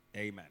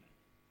Amen.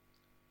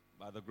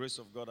 By the grace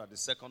of God, at the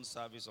second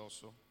service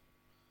also,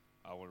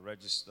 I will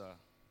register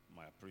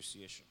my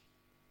appreciation.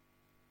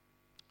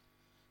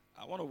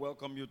 I want to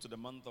welcome you to the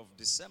month of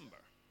December.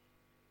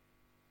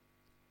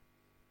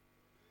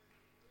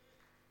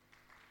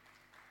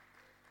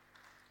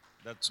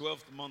 The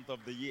 12th month of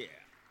the year.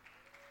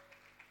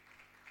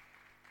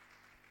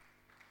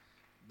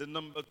 The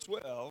number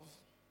 12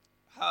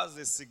 has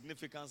a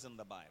significance in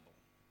the Bible.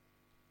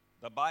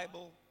 The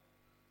Bible,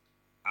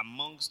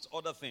 amongst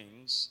other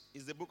things,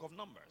 is the book of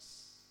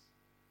Numbers.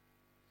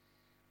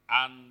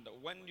 And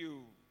when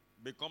you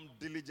become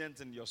diligent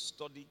in your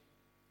study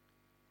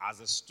as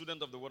a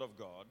student of the Word of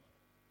God,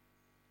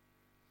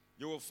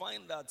 you will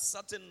find that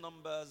certain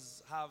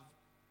numbers have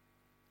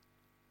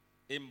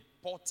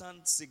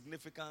important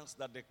significance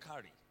that they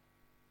carry.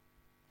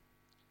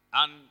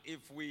 And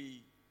if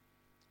we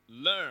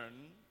learn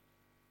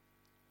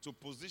to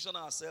position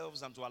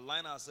ourselves and to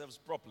align ourselves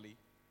properly,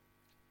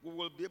 we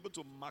will be able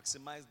to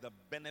maximize the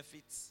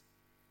benefits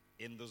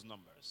in those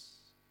numbers.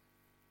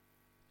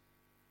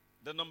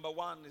 The number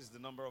 1 is the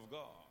number of God.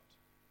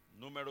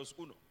 Numeros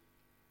uno.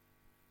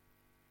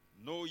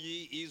 Know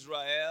ye,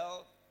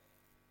 Israel,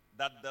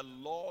 that the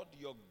Lord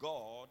your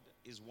God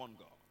is one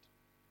God.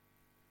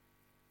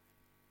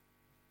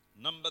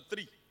 Number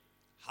 3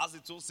 has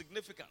its own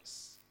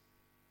significance.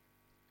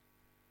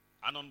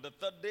 And on the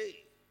third day,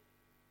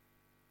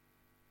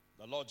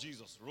 the Lord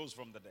Jesus rose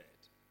from the dead.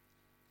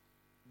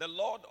 The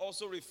Lord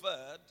also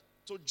referred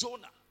to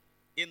Jonah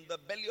in the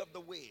belly of the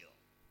whale.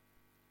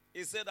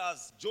 He said,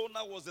 as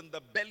Jonah was in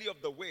the belly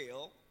of the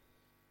whale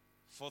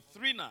for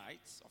 3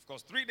 nights, of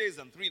course 3 days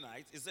and 3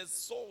 nights, he says,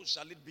 so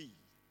shall it be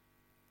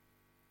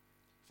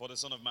for the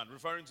Son of Man,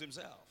 referring to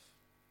himself.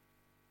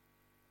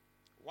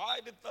 Why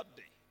the third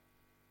day?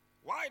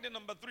 Why the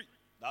number 3?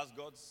 That's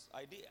God's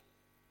idea.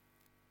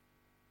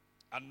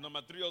 And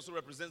number 3 also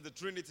represents the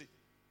Trinity.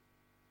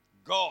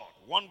 God,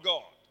 one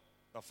God,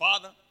 the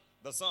Father,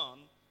 the Son,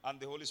 and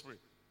the Holy Spirit.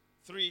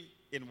 3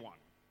 in 1.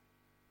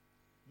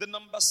 The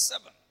number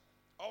 7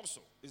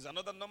 also is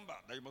another number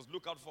that you must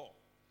look out for.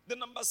 The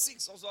number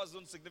 6 also has its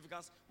own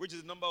significance, which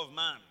is the number of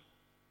man.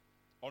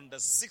 On the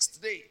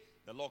 6th day,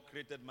 the Lord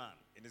created man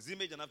in his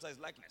image and after his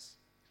likeness.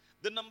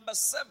 The number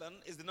 7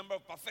 is the number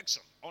of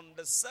perfection. On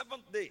the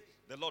 7th day,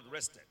 the Lord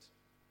rested.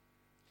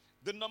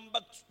 The number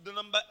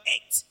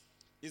 8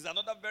 is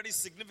another very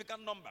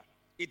significant number.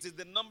 It is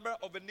the number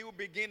of a new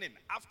beginning.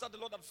 After the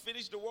Lord had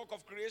finished the work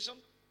of creation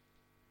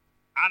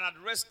and had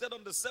rested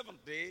on the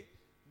 7th day,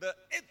 the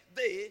 8th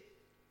day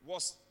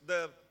was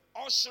the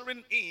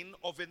ushering in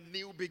of a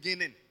new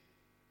beginning.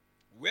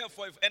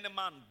 Wherefore, if any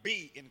man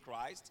be in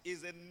Christ,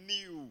 is a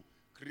new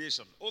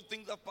creation. All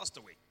things have passed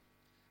away,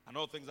 and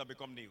all things have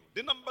become new.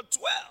 The number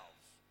 12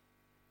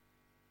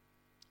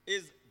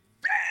 is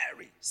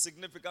very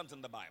significant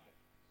in the Bible.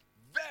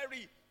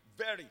 Very,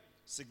 very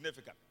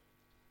significant.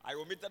 I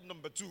omitted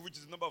number 2, which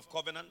is the number of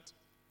covenant.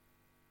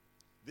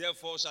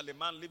 Therefore shall a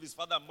man leave his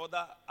father and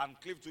mother and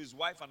cleave to his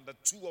wife, and the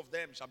 2 of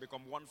them shall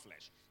become one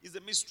flesh. It's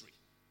a mystery.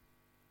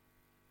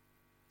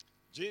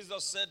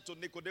 Jesus said to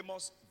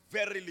Nicodemus,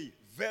 verily,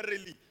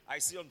 verily, I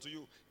say unto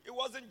you. It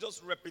wasn't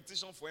just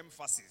repetition for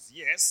emphasis.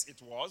 Yes,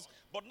 it was.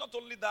 But not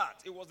only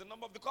that, it was the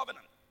number of the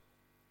covenant.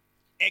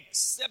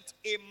 Except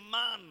a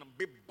man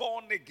be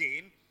born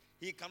again,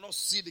 he cannot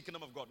see the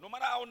kingdom of God. No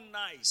matter how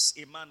nice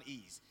a man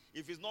is,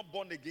 if he's not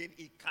born again,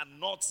 he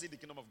cannot see the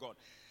kingdom of God.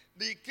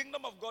 The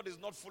kingdom of God is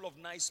not full of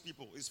nice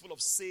people. It's full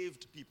of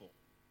saved people.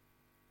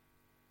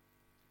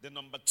 The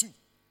number 2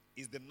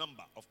 is the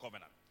number of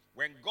covenant.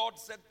 When God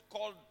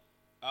called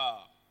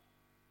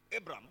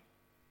Abraham,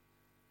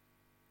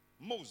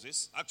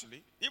 Moses,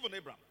 actually, even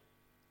Abraham,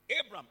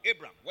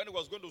 when he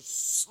was going to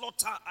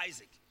slaughter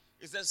Isaac,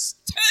 he says,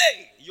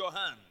 stay your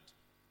hand.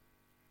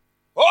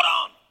 Hold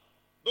on.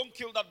 Don't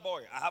kill that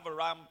boy. I have a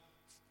ram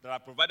that I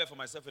provided for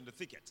myself in the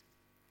thicket.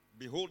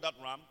 Behold that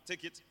ram,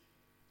 take it.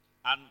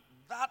 And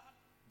that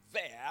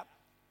there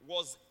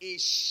was a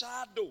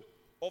shadow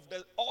of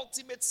the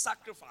ultimate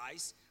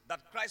sacrifice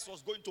that Christ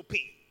was going to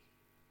pay.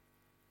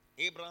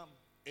 Abraham.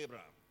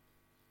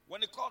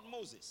 When he called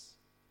Moses,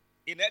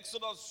 in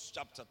Exodus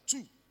chapter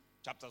 2,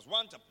 chapters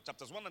 1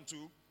 and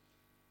 2,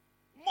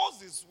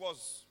 Moses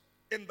was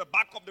in the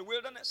back of the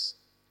wilderness,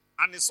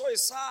 and he saw a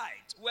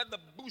site where the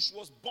bush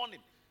was burning,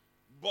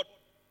 but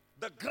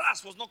the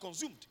grass was not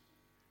consumed.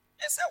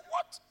 He said,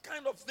 what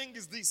kind of thing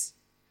is this?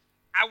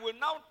 I will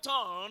now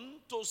turn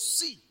to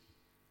see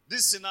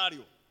this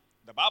scenario.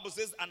 The Bible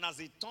says, and as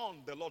he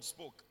turned, the Lord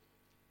spoke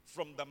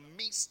from the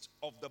midst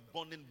of the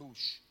burning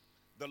bush.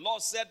 The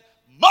Lord said,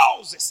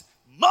 Moses,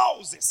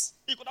 Moses.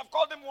 He could have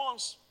called him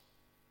once.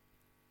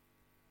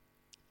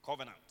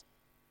 Covenant.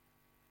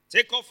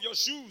 Take off your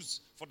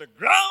shoes, for the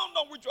ground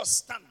on which you are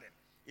standing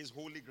is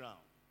holy ground.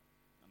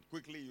 And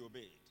quickly he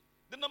obeyed.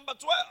 The number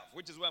 12,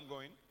 which is where I'm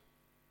going,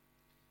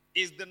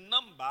 is the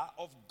number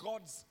of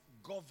God's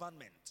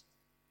government.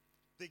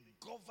 The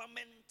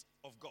government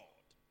of God.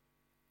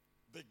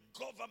 The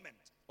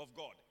government of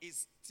God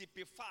is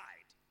typified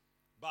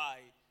by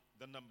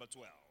the number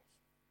 12.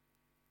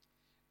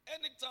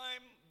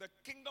 anytime the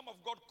kingdom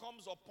of God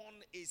comes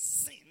upon a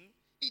sin,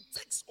 it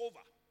takes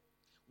over.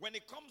 When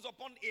it comes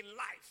upon a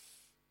life,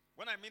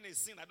 when I mean a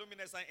sin, I don't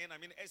mean S-I-N, I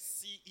mean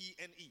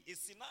S-C-E-N-E, a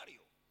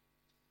scenario.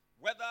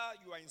 Whether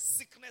you are in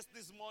sickness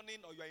this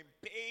morning, or you are in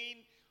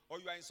pain, or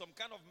you are in some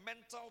kind of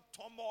mental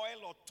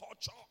turmoil or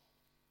torture,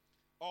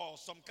 or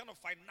some kind of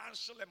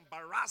financial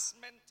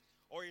embarrassment,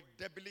 or a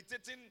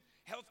debilitating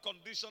health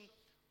condition,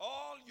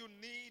 all you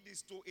need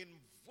is to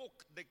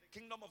invoke the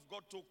kingdom of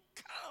God to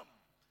come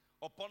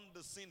upon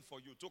the sin for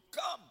you, to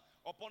come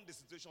upon the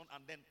situation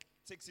and then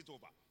takes it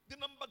over. The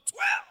number 12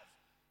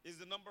 is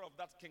the number of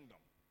that kingdom,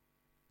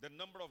 the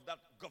number of that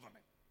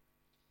government.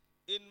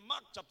 In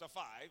Mark chapter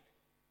 5,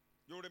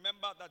 you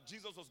remember that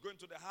Jesus was going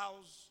to the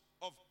house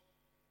of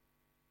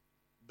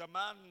the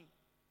man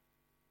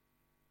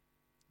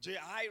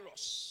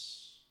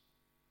Jairus.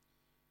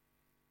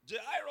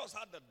 Jairus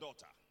had a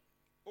daughter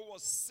who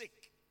was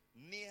sick,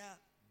 near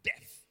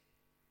death.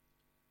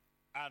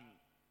 And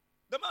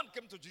the man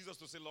came to Jesus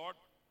to say, Lord,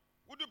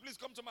 would you please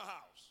come to my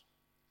house?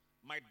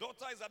 My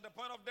daughter is at the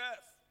point of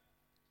death.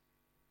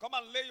 Come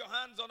and lay your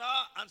hands on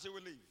her and she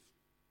will live.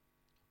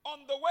 On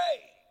the way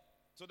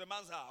to the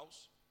man's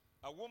house,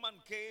 a woman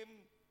came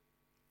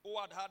who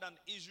had had an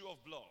issue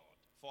of blood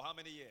for how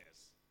many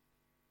years?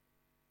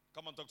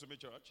 Come on, talk to me,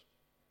 church.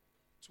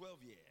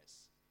 12 years.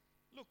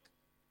 Look,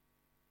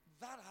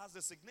 that has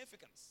a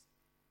significance.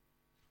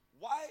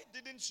 Why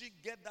didn't she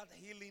get that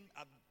healing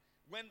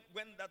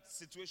when that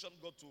situation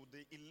got to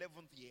the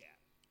 11th year?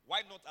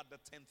 Why not at the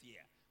 10th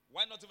year?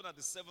 Why not even at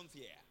the 7th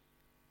year?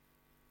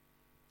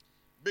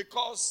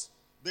 Because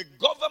the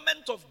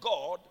government of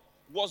God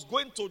was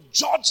going to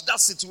judge that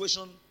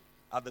situation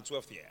at the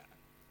 12th year.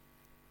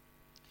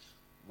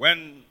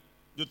 When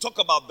you talk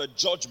about the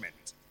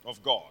judgment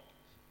of God,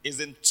 is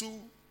in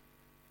two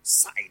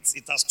sides.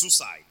 It has two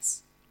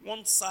sides.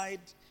 One side,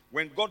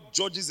 when God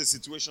judges a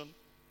situation,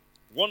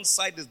 one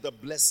side is the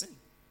blessing.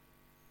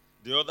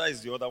 The other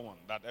is the other one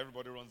that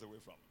everybody runs away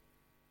from.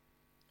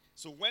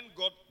 So when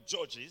God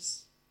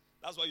judges,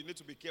 that's why you need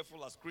to be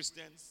careful as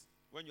Christians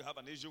when you have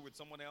an issue with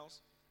someone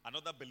else,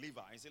 another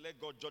believer, and say, let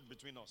God judge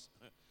between us.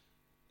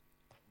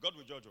 God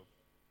will judge you.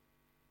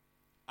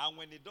 And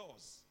when he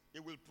does, he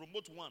will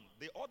promote one.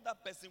 The other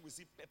person will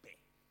see Pepe,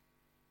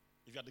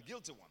 if you are the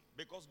guilty one,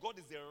 because God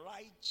is a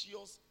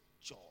righteous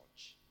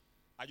judge.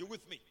 Are you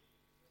with me?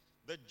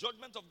 The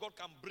judgment of God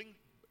can bring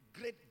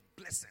great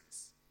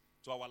blessings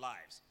to our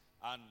lives,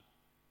 and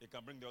it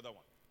can bring the other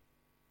one.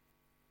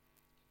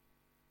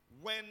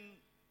 When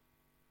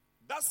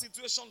that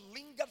situation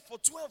lingered for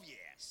 12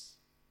 years,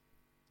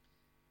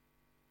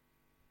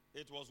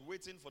 it was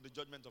waiting for the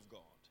judgment of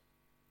God.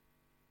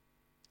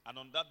 And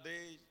on that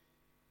day,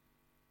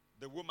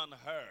 the woman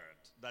heard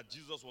that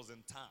Jesus was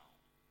in town.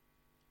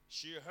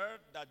 She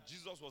heard that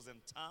Jesus was in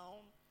town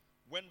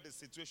when the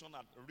situation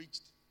had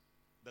reached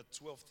the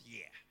 12th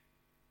year.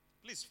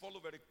 Please follow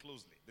very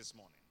closely this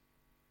morning.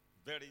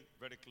 Very,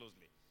 very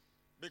closely.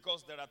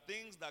 Because there are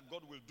things that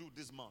God will do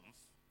this month.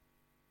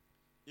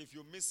 If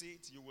you miss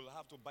it, you will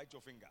have to bite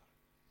your finger.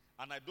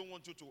 And I don't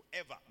want you to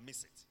ever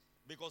miss it.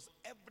 Because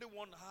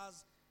everyone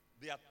has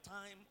their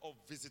time of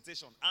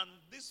visitation. And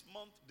this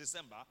month,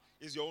 December,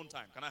 is your own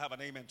time. Can I have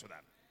an amen to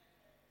that?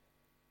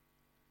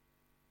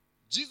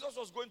 Jesus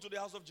was going to the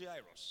house of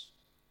Jairus.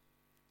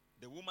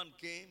 The woman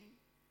came,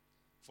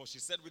 for she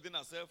said within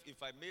herself,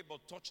 if I may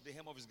but touch the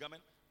hem of his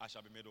garment, I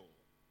shall be made whole.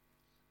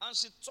 And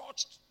she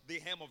touched the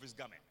hem of his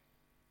garment,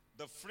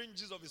 the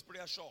fringes of his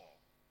prayer shawl.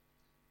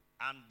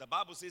 And the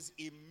Bible says,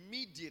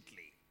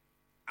 immediately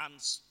and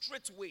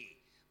straightway,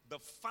 the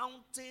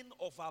fountain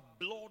of her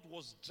blood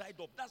was dried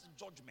up. That's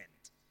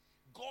judgment.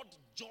 God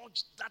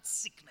judged that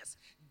sickness.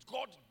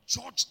 God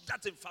judged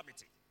that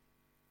infirmity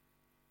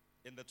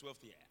in the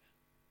 12th year.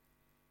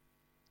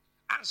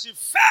 And she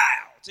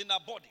felt in her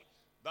body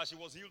that she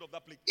was healed of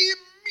that plague.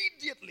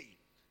 Immediately.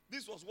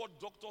 This was what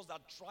doctors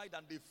had tried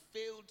and they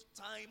failed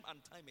time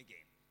and time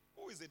again.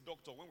 Who is a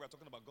doctor when we're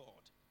talking about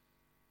God?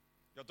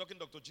 You're talking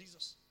Dr.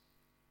 Jesus.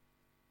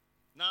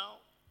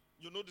 Now,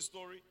 you know the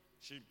story.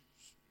 She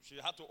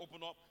had to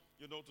open up,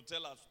 to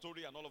tell her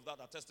story and all of that,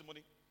 her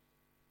testimony.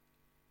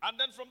 And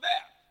then from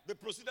there, they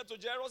proceeded to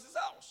Jairus'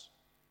 house.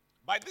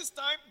 By this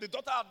time, the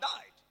daughter had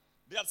died.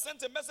 They had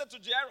sent a message to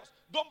Jairus.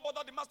 Don't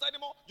bother the master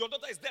anymore. Your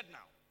daughter is dead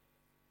now.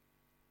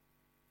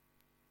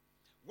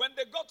 When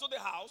they got to the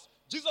house,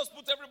 Jesus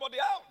put everybody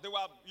out. They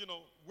were,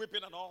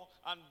 weeping and all.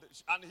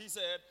 And he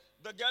said,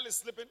 the girl is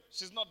sleeping.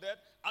 She's not dead.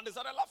 And they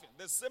started laughing.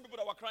 The same people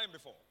that were crying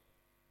before.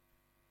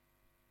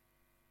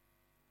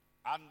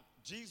 And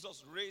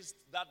Jesus raised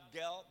that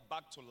girl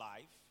back to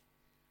life.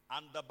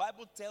 And the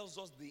Bible tells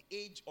us the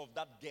age of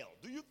that girl.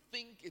 Do you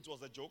think it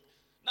was a joke?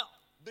 Now,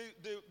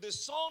 the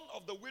son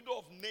of the widow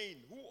of Nain,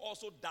 who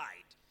also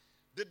died,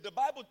 did the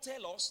Bible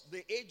tell us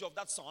the age of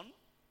that son?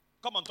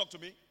 Come on, talk to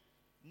me.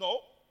 No.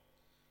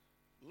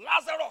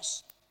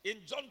 Lazarus in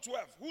John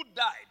 12, who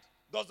died?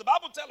 Does the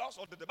Bible tell us,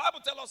 or did the Bible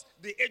tell us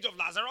the age of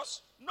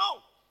Lazarus?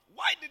 No.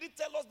 Why did it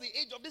tell us the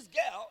age of this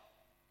girl?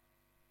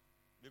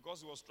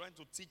 because he was trying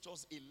to teach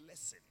us a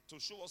lesson, to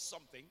show us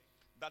something,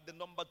 that the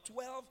number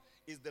 12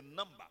 is the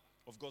number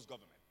of God's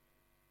government.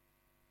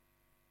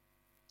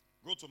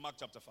 Go to Mark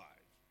chapter 5.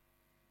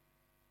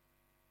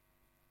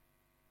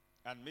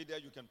 And media,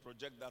 you can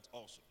project that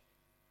also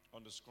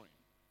on the screen.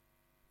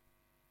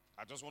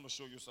 I just want to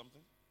show you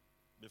something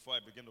before I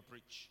begin to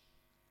preach.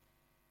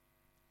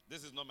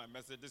 This is not my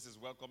message. This is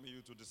welcoming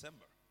you to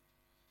December.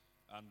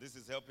 And this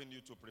is helping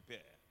you to prepare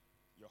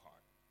your heart.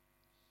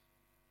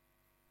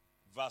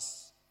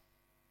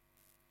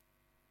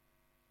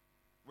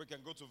 We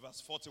can go to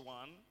verse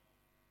 41.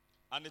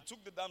 And he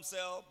took the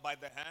damsel by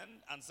the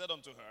hand and said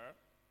unto her,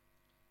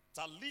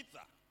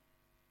 Talitha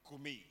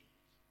cumi,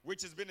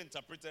 which has been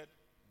interpreted,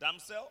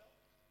 Damsel,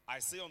 I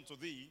say unto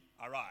thee,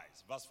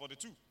 arise. Verse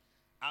 42.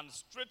 And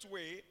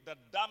straightway the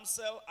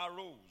damsel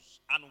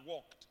arose and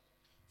walked,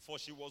 for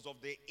she was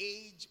of the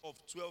age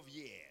of 12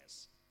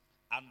 years.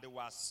 And they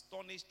were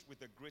astonished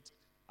with a great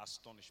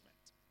astonishment.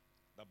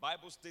 The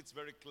Bible states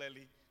very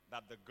clearly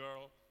that the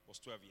girl was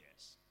 12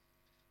 years.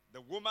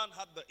 The woman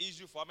had the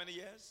issue for how many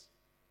years?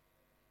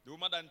 The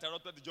woman that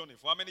interrupted the journey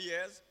for how many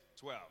years?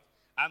 12.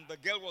 And the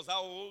girl was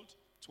how old?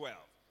 12.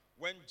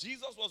 When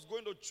Jesus was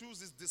going to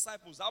choose his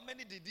disciples, how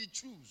many did he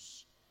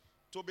choose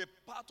to be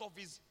part of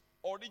his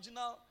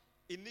original,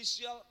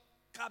 initial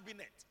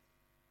cabinet?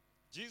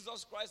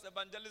 Jesus Christ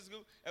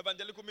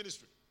evangelical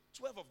ministry.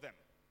 12 of them.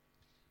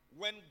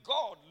 When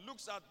God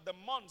looks at the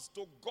months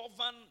to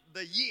govern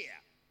the year,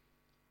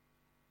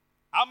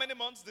 how many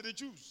months did he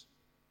choose?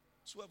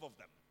 12 of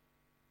them.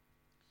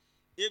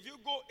 If you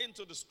go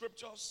into the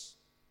scriptures,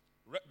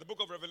 the book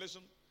of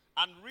Revelation,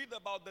 and read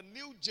about the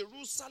new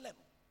Jerusalem,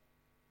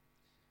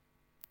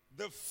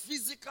 the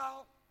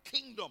physical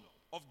kingdom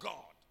of God,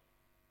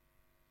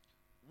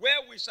 where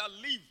we shall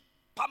live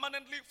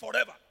permanently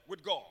forever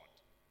with God,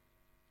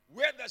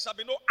 where there shall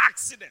be no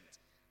accident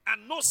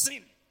and no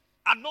sin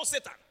and no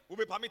Satan will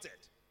be permitted.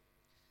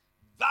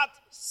 That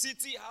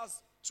city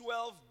has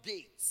 12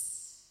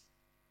 gates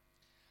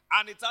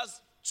and it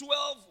has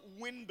 12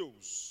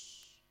 windows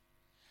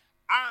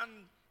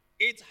and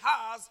it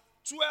has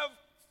 12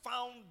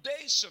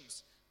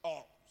 foundations,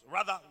 or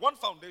rather one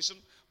foundation,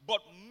 but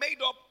made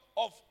up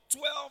of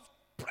 12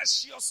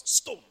 precious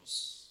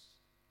stones.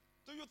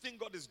 Do you think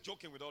God is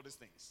joking with all these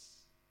things?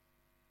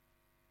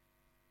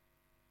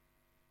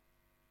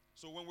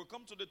 So when we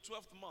come to the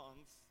 12th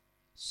month,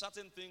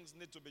 certain things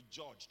need to be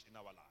judged in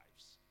our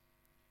lives.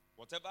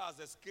 Whatever has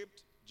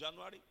escaped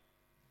January,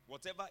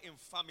 whatever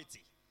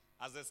infirmity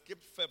has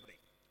escaped February,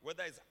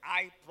 whether it's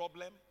eye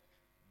problem,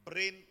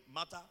 brain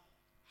matter,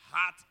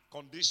 heart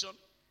condition,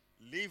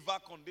 liver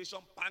condition,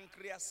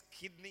 pancreas,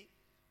 kidney,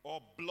 or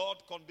blood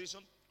condition,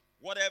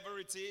 whatever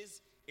it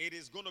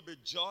is going to be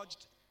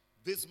judged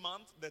this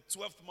month, the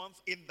 12th month,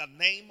 in the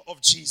name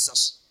of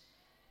Jesus.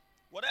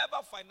 Whatever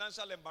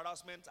financial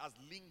embarrassment has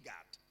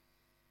lingered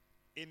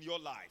in your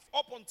life,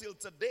 up until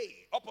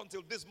today, up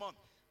until this month,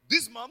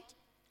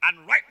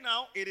 and right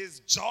now, it is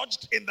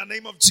judged in the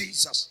name of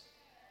Jesus.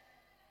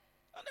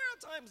 And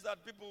there are times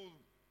that people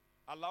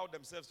allow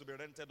themselves to be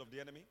rented of the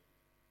enemy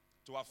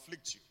to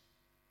afflict you.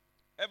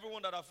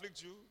 Everyone that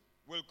afflicts you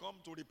will come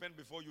to repent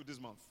before you this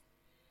month.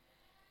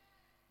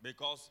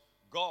 Because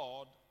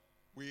God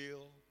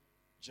will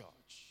judge.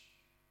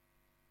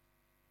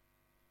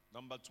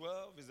 Number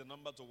 12 is the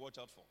number to watch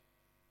out for.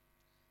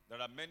 There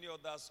are many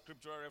other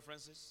scriptural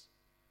references.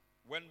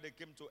 When they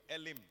came to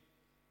Elim,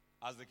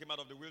 as they came out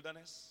of the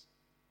wilderness,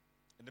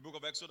 in the book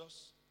of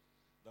Exodus,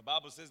 the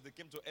Bible says they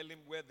came to Elim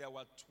where there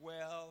were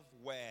 12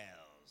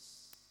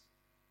 wells.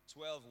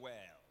 12 wells.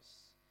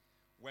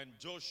 When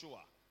Joshua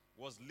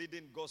was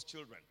leading God's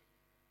children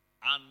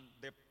and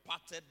they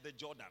parted the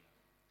Jordan,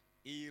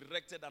 he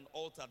erected an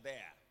altar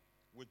there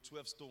with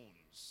 12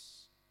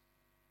 stones.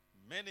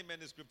 Many,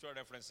 many scriptural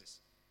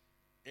references.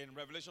 In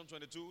Revelation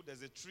 22,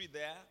 there's a tree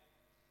there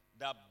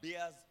that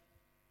bears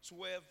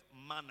 12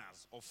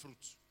 manners of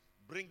fruit,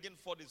 bringing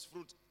forth its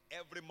fruit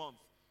every month.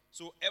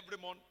 So every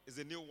month is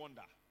a new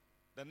wonder.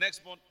 The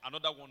next month,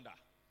 another wonder.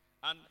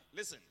 And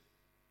listen,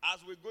 as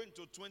we go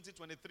into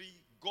 2023,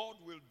 God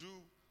will do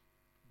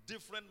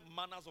different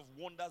manners of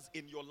wonders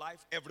in your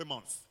life every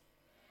month.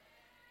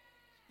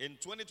 In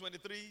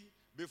 2023,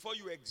 before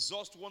you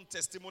exhaust one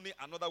testimony,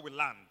 another will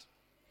land.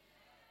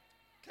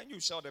 Can you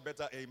shout a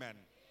better amen?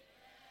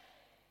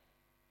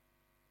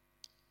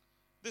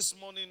 This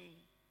morning,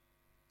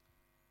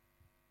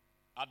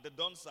 at the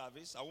dawn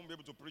service, I won't be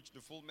able to preach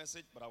the full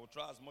message, but I will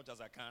try as much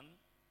as I can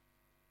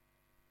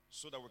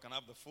so that we can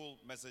have the full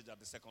message at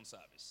the second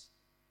service.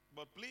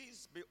 But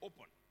please be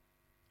open.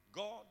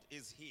 God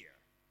is here.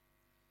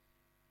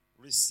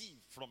 Receive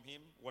from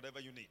him whatever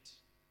you need.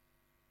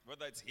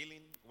 Whether it's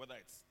healing, whether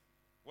it's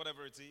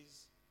whatever it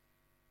is,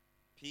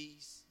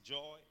 peace,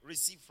 joy,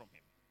 receive from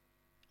him.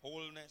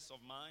 Wholeness of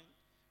mind,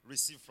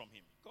 receive from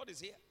him. God is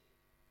here.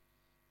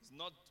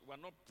 We're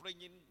not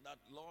praying that,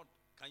 Lord,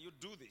 can you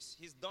do this?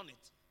 He's done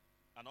it.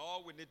 And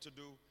all we need to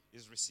do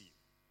is receive.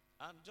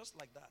 And just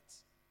like that,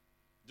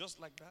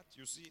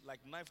 you see, like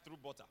knife through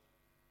butter,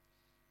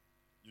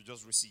 you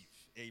just receive.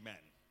 Amen.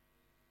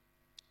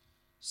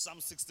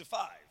 Psalm 65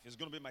 is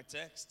going to be my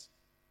text,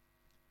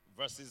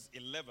 verses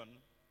 11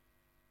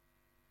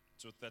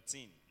 to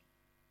 13.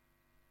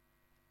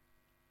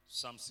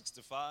 Psalm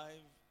 65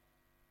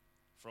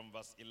 from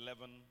verse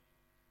 11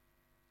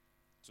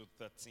 to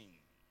 13.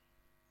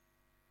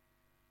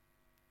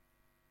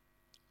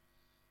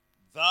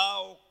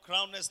 Thou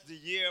crownest the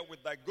year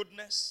with thy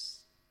goodness,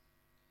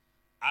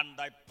 and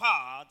thy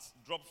paths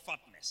drop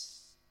fatness.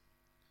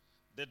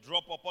 They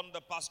drop upon the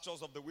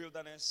pastures of the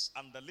wilderness,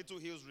 and the little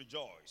hills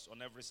rejoice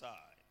on every side.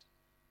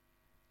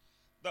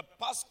 The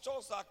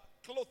pastures are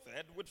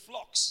clothed with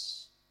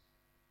flocks.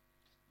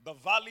 The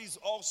valleys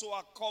also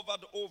are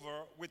covered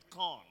over with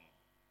corn.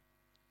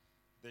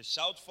 They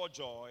shout for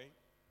joy,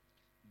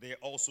 they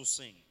also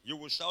sing. You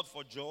will shout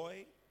for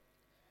joy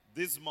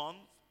this month,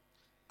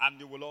 and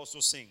you will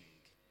also sing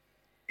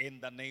in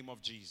the name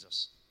of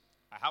Jesus.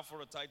 I have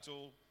for a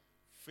title,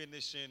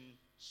 Finishing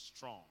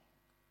Strong.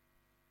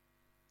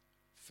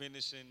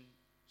 Finishing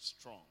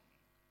Strong.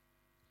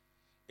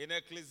 In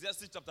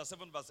Ecclesiastes chapter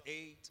 7 verse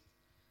 8,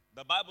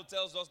 the Bible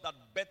tells us that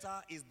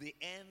better is the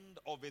end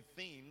of a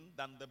thing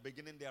than the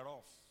beginning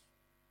thereof.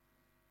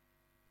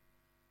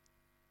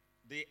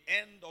 The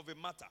end of a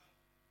matter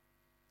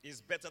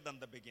is better than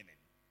the beginning.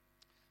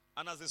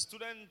 And as a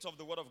student of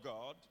the Word of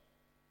God,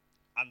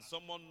 and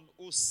someone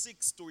who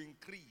seeks to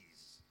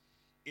increase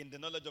in the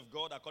knowledge of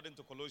God according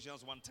to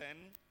Colossians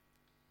 1:10,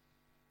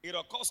 it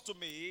occurs to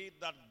me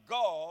that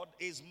God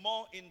is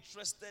more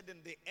interested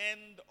in the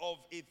end of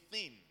a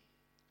thing,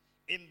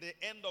 in the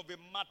end of a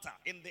matter,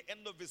 in the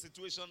end of a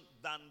situation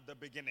than the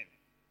beginning.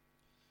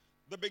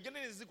 The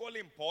beginning is equally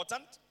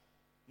important,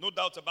 no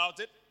doubt about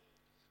it,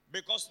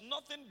 because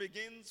nothing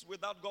begins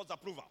without God's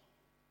approval.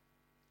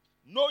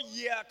 No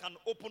year can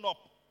open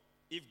up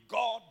if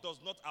God does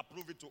not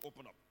approve it to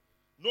open up.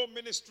 No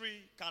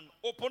ministry can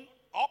open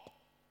up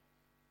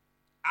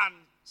and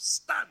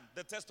stand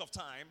the test of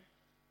time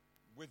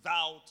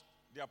without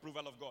the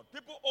approval of God.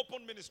 People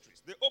open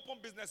ministries, they open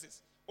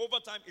businesses. Over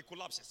time, it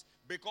collapses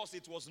because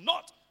it was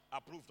not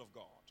approved of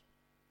God.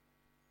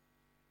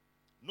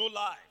 No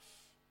life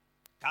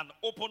can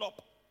open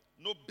up,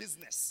 no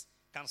business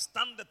can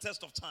stand the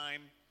test of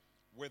time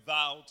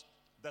without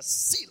the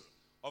seal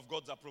of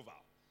God's approval.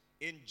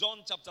 In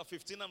John chapter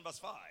 15 and verse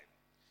 5,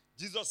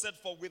 Jesus said,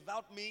 "For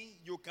without me,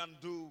 you can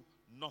do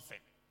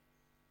nothing."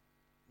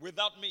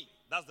 Without me,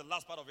 that's the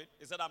last part of it.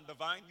 He said, "I'm the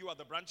vine, you are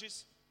the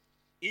branches.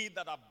 He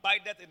that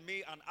abideth in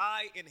me and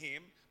I in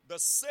him, the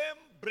same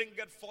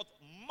bringeth forth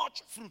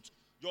much fruit."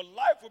 Your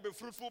life will be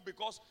fruitful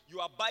because you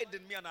abide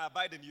in me and I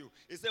abide in you.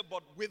 He said,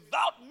 "But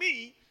without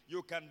me,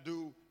 you can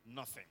do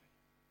nothing."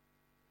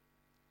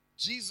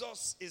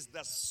 Jesus is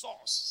the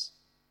source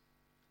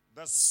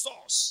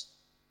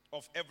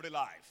of every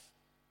life.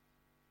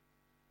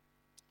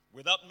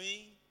 Without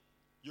me,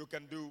 you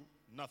can do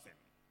nothing.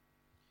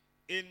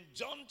 In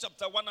John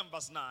chapter 1 and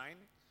verse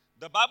 9,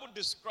 the Bible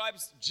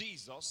describes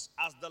Jesus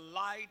as the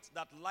light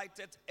that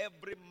lighteth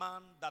every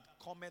man that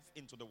cometh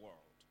into the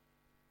world.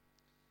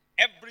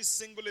 Every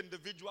single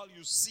individual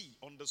you see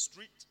on the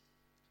street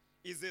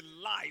is a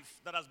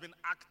life that has been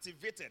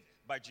activated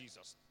by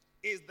Jesus.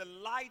 Is the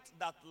light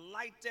that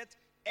lighteth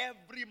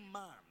every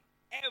man,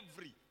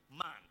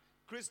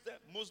 Christian,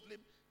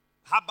 Muslim,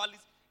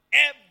 herbalist,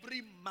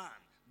 every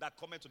man that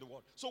cometh to the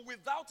world. So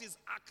without his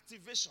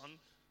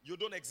activation, you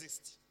don't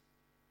exist.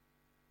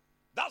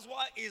 That's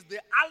why he's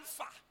the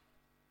Alpha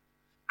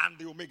and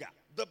the Omega,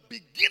 the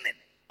beginning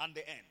and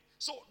the end.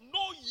 So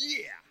no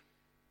year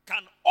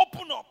can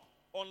open up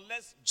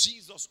unless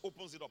Jesus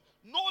opens it up.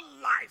 No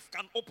life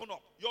can open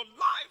up. Your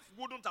life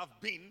wouldn't have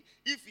been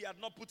if he had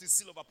not put his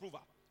seal of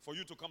approval for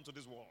you to come to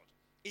this world.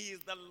 He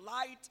is the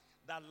light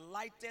that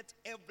lighteth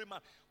every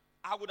man.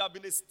 I would have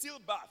been a still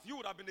bath. You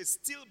would have been a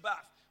still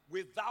bath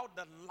without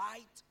the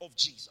light of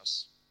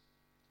Jesus.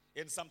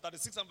 In Psalm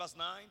 36 and verse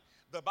 9,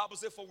 the Bible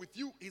says, "For with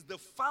you is the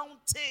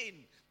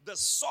fountain, the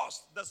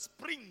source, the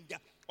spring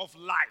of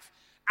life.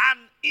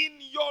 And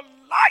in your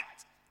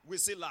light, we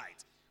see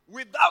light.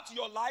 Without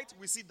your light,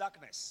 we see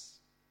darkness.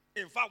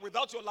 In fact,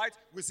 without your light,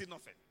 we see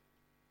nothing."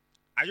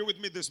 Are you with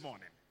me this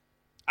morning?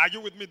 Are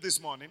you with me this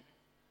morning?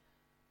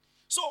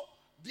 So,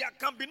 there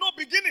can be no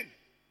beginning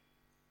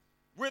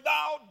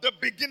without the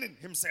beginning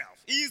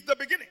himself. He is the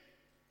beginning.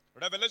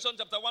 Revelation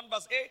chapter 1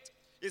 verse 8,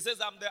 it says,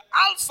 "I'm the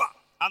Alpha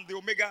and the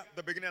Omega,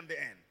 the beginning and the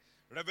end."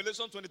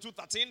 Revelation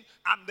 22:13,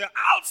 "I'm the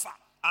Alpha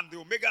and the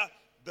Omega,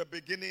 the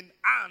beginning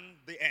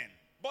and the end."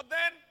 But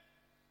then,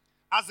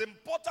 as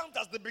important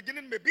as the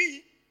beginning may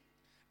be,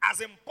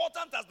 as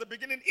important as the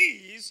beginning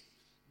is,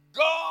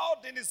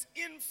 God in his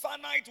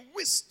infinite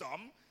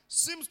wisdom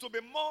seems to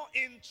be more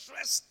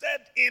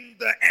interested in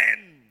the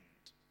end.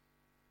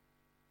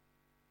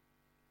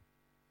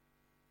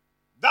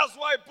 That's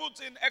why I put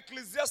in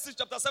Ecclesiastes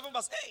chapter 7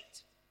 verse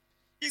 8.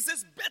 He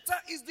says,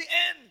 "Better is the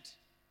end.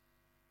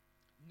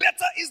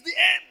 Better is the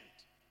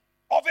end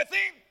of a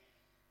thing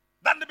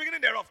than the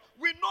beginning thereof."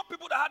 We know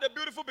people that had a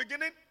beautiful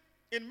beginning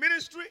in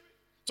ministry.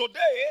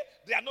 Today,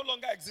 they are no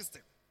longer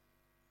existing.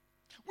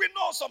 We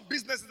know some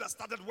businesses that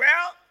started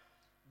well.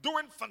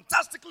 doing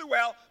fantastically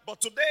well,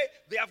 but today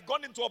they have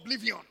gone into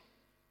oblivion.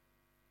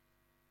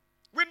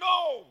 We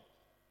know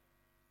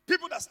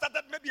people that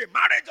started maybe a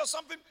marriage or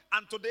something,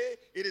 and today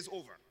it is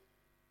over.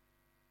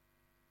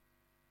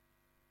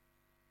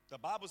 The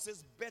Bible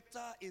says,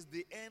 better is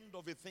the end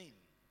of a thing.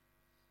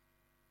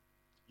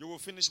 You will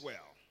finish well.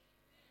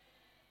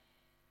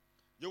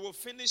 You will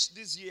finish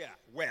this year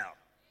well.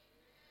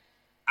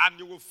 And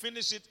you will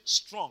finish it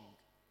strong.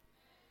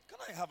 Can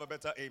I have a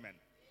better amen?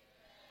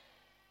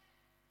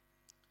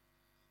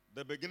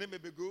 The beginning may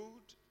be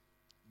good,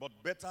 but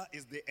better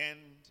is the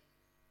end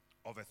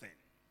of a thing.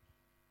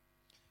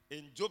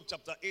 In Job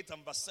chapter 8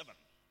 and verse 7,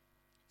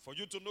 for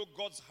you to know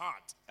God's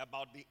heart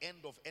about the end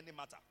of any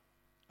matter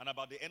and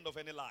about the end of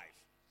any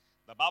life,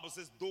 the Bible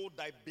says, though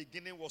thy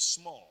beginning was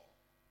small,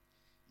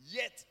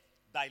 yet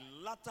thy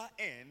latter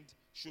end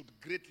should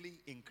greatly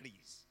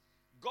increase.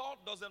 God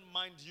doesn't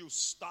mind you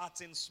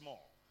starting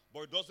small,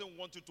 but He doesn't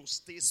want you to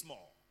stay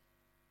small.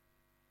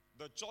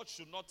 The church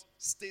should not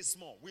stay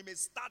small. We may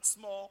start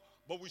small,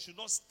 but we should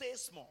not stay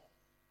small.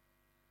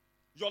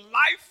 Your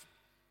life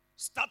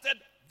started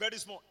very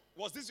small.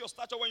 Was this your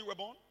stature when you were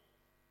born?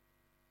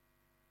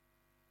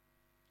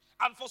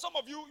 And for some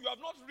of you, you have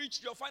not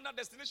reached your final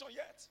destination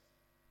yet.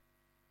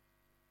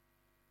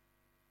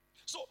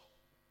 So,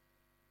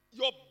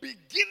 your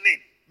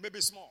beginning may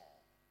be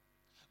small,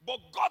 but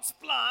God's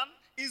plan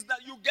is that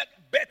you get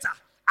better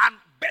and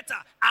better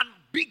and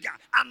bigger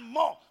and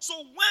more. So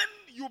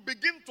when you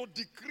begin to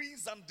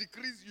decrease and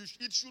decrease,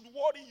 it should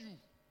worry you.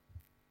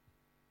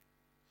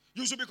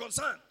 You should be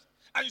concerned.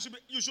 And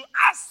you should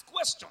ask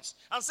questions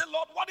and say,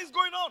 Lord, what is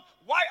going on?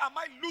 Why am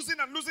I losing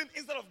and losing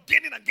instead of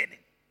gaining and gaining?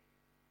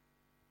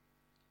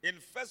 In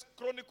 1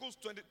 Chronicles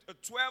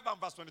 12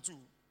 and verse 22,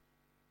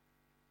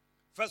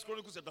 1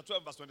 Chronicles chapter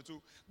 12 verse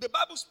 22, the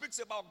Bible speaks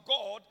about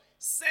God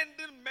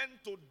sending men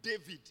to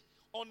David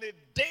on a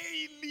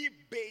daily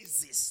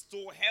basis to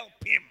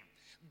help him.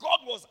 God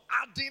was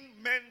adding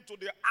men to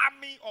the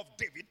army of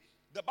David.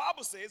 The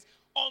Bible says,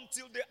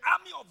 until the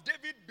army of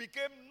David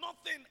became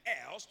nothing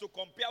else to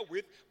compare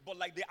with but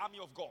like the army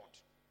of God.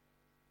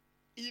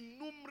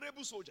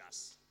 Innumerable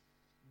soldiers.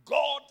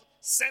 God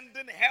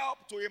sending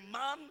help to a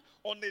man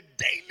on a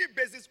daily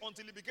basis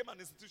until he became an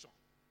institution.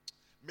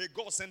 May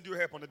God send you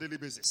help on a daily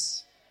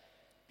basis.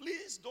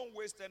 Please don't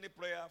waste any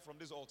prayer from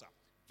this altar.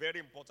 Very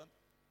important.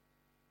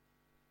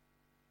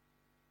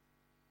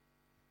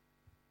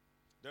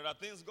 There are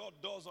things God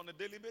does on a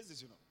daily basis,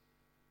 you know.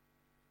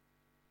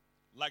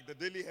 Like the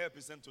daily help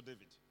He sent to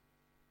David.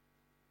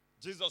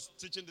 Jesus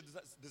teaching the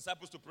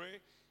disciples to pray,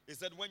 He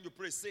said, when you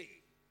pray, say.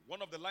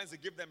 One of the lines He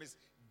gave them is,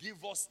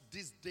 give us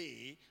this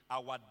day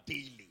our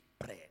daily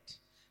bread.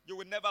 You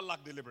will never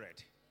lack daily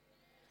bread.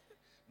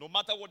 No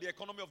matter what the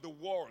economy of the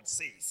world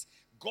says,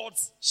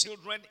 God's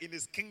children in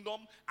His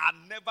kingdom are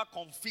never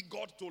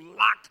configured to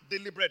lack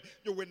daily bread.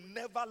 You will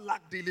never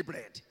lack daily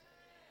bread.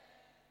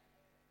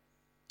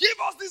 Give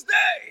us this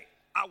day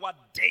our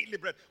daily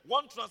bread.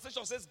 One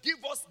translation says, give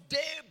us day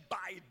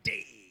by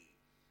day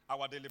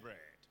our daily bread.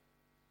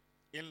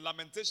 In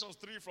Lamentations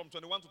 3 from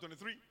 21 to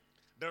 23,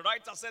 the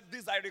writer said,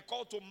 this I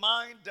recall to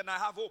mind, then I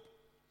have hope.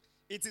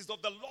 It is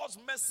of the Lord's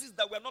mercies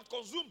that we are not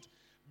consumed,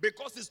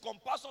 because His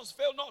compassions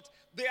fail not.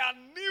 They are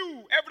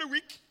new every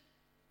week.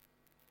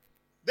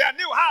 They are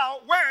new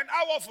how? When?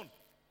 How often?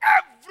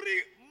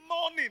 Every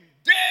morning,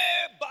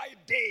 day by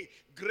day.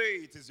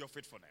 Great is your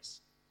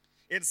faithfulness.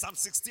 In Psalm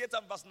 68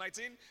 and verse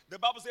 19, the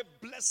Bible says,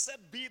 blessed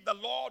be the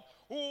Lord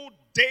who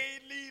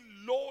daily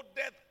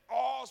loadeth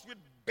us with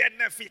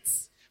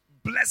benefits,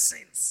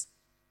 blessings,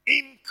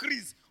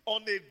 increase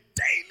on a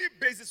daily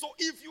basis. So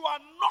if you are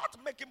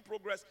not making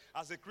progress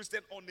as a Christian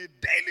on a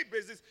daily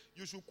basis,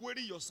 you should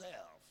query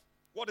yourself.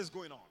 What is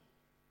going on?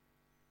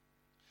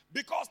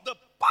 Because the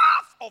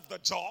path of the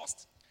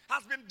just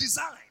has been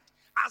designed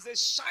as a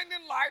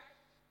shining light,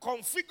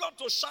 configured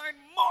to shine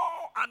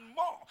more and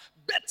more,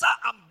 better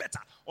and better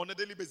on a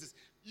daily basis.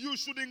 You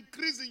should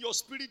increase in your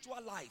spiritual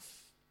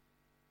life.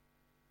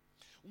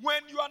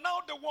 When you are now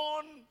the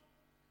one,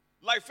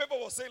 like Favor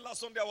was saying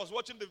last Sunday, I was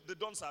watching the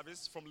dawn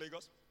service from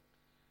Lagos.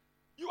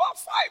 You are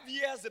 5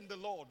 years in the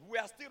Lord. We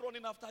are still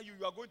running after you.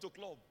 You are going to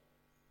club.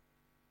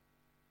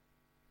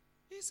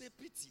 It's a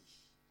pity.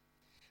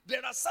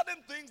 There are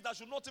certain things that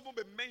should not even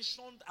be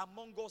mentioned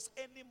among us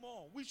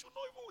anymore. We should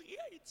not even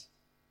hear it.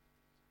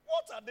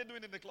 What are they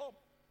doing in the club?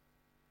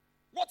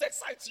 What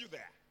excites you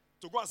there?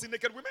 To go and see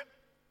naked women?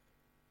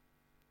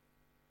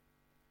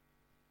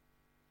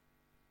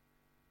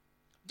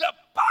 The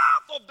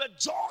path of the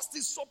just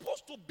is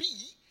supposed to be,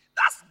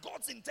 that's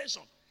God's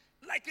intention,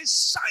 like a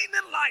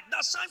shining light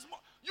that shines more.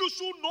 You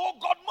should know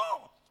God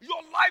more.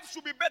 Your life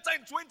should be better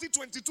in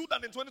 2022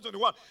 than in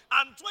 2021.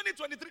 And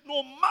 2023,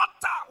 no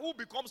matter who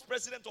becomes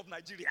president of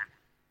Nigeria.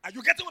 Are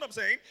you getting what I'm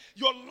saying?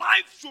 Your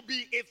life should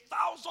be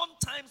 1,000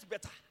 times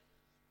better.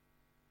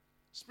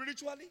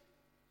 Spiritually,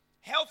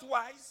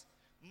 health-wise,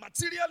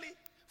 materially,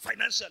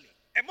 financially,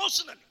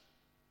 emotionally,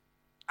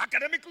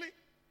 academically,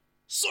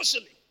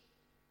 socially,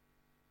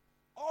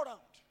 all around.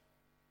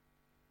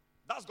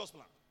 That's God's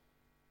plan.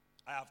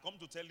 I have come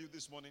to tell you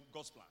this morning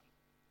God's plan.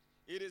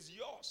 It is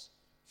yours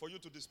for you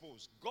to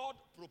dispose. God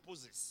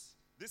proposes.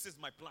 This is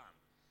my plan.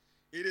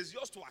 It is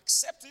yours to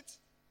accept it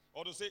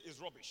or to say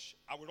it's rubbish.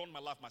 I will run my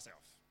life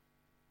myself.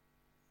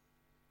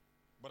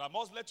 But I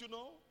must let you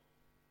know,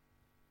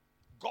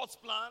 God's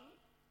plan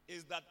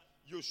is that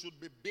you should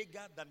be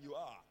bigger than you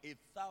are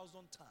 1,000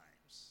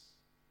 times.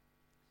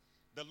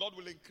 The Lord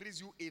will increase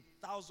you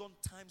 1,000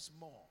 times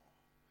more.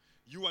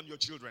 You and your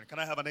children. Can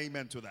I have an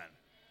amen to that?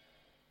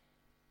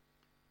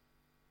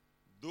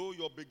 Though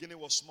your beginning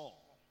was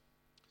small.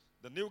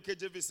 The New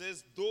KJV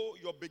says, though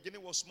your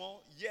beginning was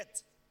small,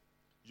 yet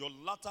your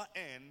latter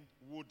end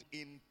would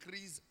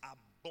increase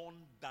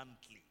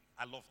abundantly.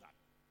 I love that.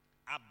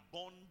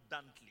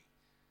 Abundantly.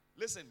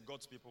 Listen,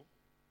 God's people.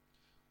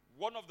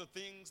 One of the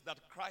things that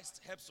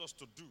Christ helps us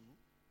to do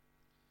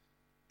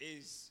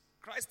is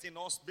Christ in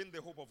us, being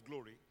the hope of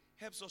glory,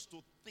 helps us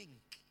to think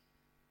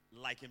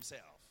like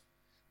himself.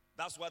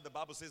 That's why the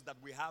Bible says that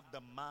we have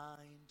the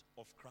mind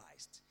of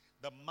Christ.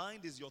 The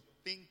mind is your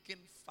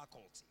thinking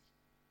faculty.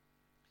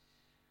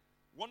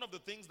 One of the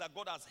things that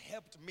God has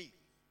helped me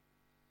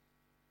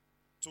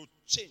to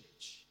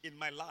change in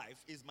my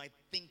life is my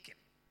thinking.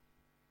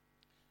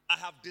 I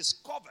have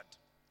discovered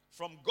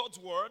from God's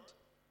word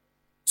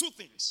two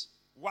things.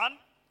 One,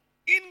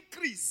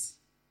 increase.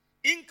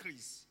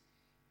 Increase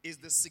is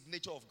the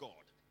signature of God.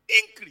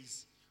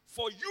 Increase.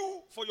 For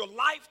you, for your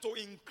life to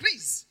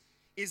increase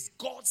is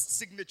God's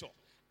signature.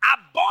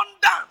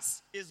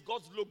 Abundance is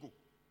God's logo.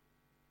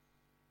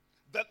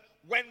 That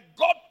when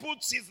God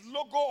puts his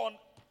logo on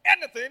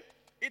anything,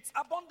 it's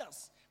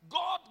abundance.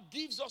 God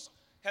gives us,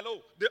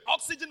 the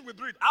oxygen we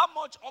breathe. How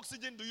much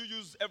oxygen do you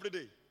use every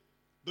day?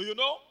 Do you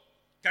know?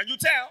 Can you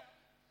tell?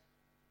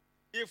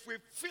 If we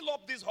fill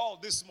up this hall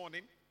this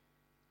morning,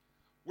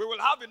 we will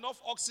have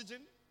enough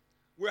oxygen.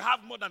 We'll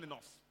have more than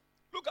enough.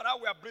 Look at how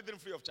we are breathing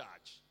free of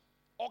charge.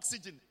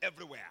 Oxygen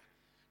everywhere.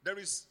 There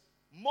is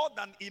more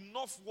than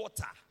enough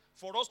water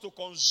for us to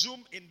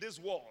consume in this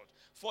world.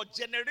 For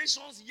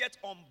generations yet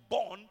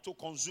unborn to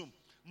consume.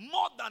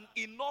 More than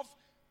enough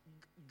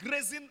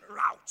grazing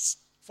routes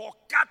for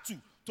cattle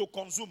to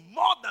consume.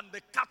 More than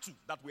the cattle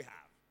that we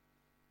have.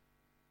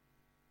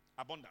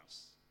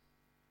 Abundance.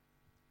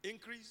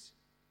 Increase.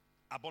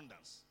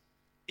 Abundance.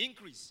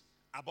 Increase.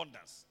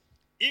 Abundance.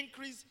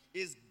 Increase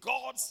is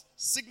God's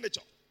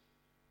signature.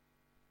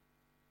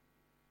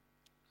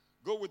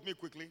 Go with me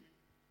quickly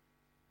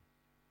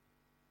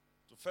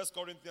to 1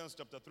 Corinthians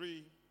chapter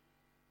 3,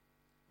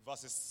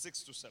 verses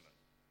 6 to 7.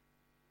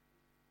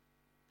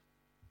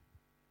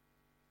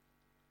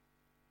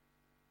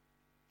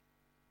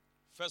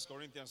 1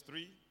 Corinthians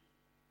 3,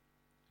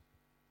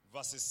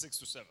 verses 6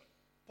 to 7.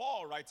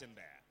 Paul writes in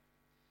there.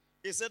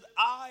 He said,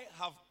 I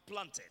have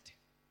planted,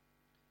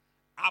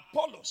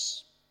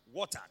 Apollos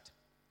watered,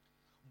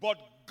 but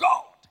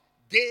God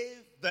gave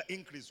the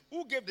increase.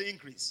 Who gave the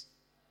increase?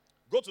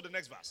 Go to the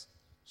next verse.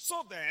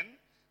 So then,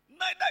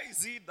 neither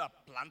is he that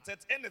planted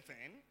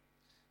anything,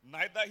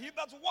 neither he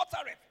that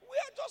watereth. We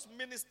are just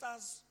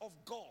ministers of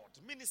God,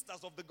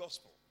 ministers of the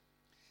gospel.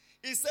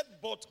 He said,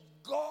 but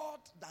God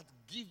that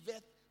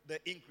giveth the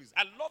increase.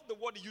 I love the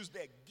word he used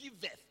there,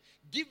 giveth.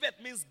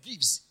 Giveth means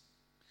gives.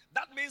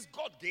 That means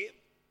God gave.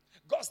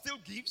 God still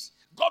gives.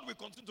 God will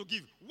continue to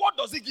give. What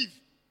does he give?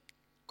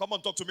 Come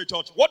on, talk to me,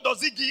 church. What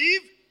does he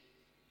give?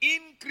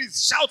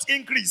 Increase. Shout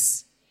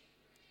increase.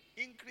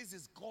 Increase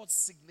is God's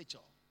signature.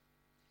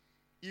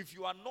 If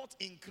you are not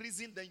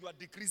increasing, then you are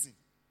decreasing.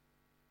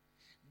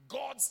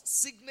 God's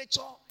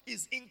signature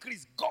is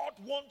increase. God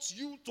wants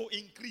you to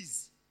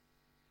increase.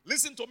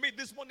 Listen to me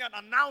this morning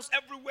and announce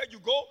everywhere you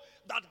go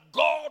that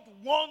God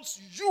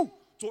wants you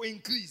to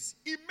increase.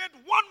 He made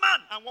one man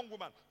and one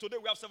woman. Today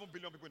we have 7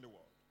 billion people in the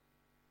world.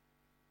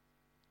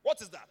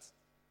 What is that?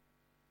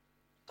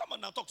 Come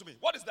on now, talk to me.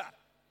 What is that?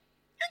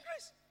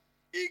 Increase.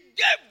 He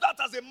gave that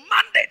as a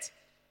mandate.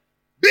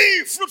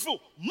 Be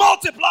fruitful,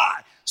 multiply,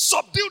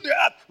 subdue the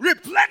earth,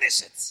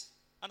 replenish it,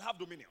 and have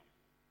dominion.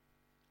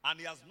 And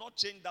he has not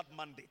changed that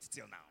mandate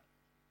till now.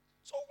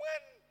 So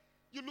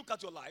when you look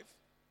at your life,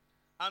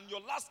 and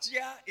your last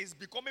year is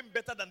becoming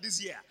better than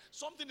this year,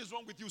 something is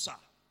wrong with you, sir.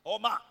 Or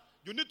ma,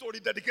 you need to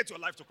rededicate your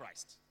life to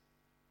Christ.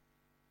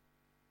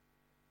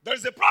 There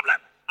is a problem,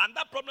 and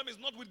that problem is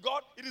not with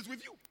God, it is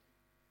with you.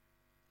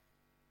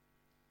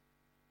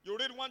 You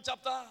read one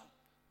chapter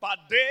per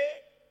day.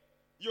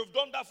 You've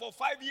done that for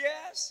 5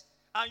 years,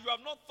 and you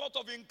have not thought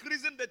of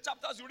increasing the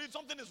chapters you read.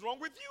 Something is wrong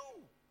with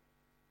you.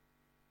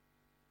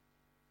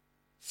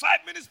 5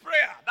 minutes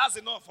prayer, that's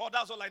enough, or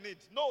that's all I need.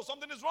 No,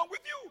 something is wrong with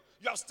you.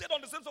 You have stayed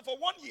on the same stuff for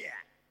 1 year.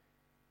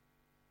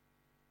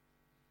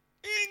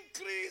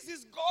 Increase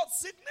is God's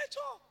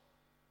signature.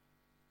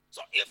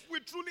 So if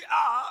we truly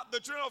are the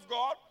children of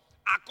God,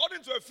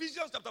 according to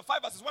Ephesians chapter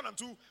 5, verses 1 and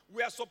 2,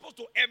 we are supposed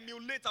to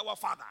emulate our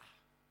Father.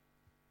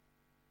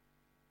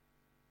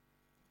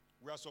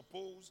 We are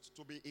supposed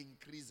to be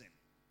increasing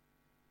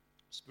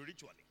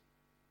spiritually.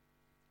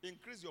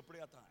 Increase your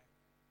prayer time.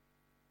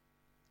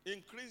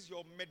 Increase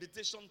your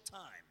meditation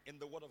time in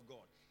the Word of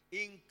God.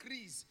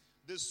 Increase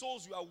the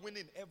souls you are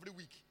winning every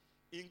week.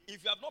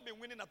 If you have not been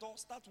winning at all,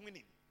 start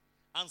winning.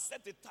 And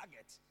set a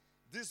target.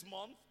 This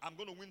month, I'm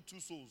going to win 2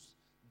 souls.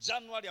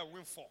 January, I'll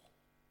win 4.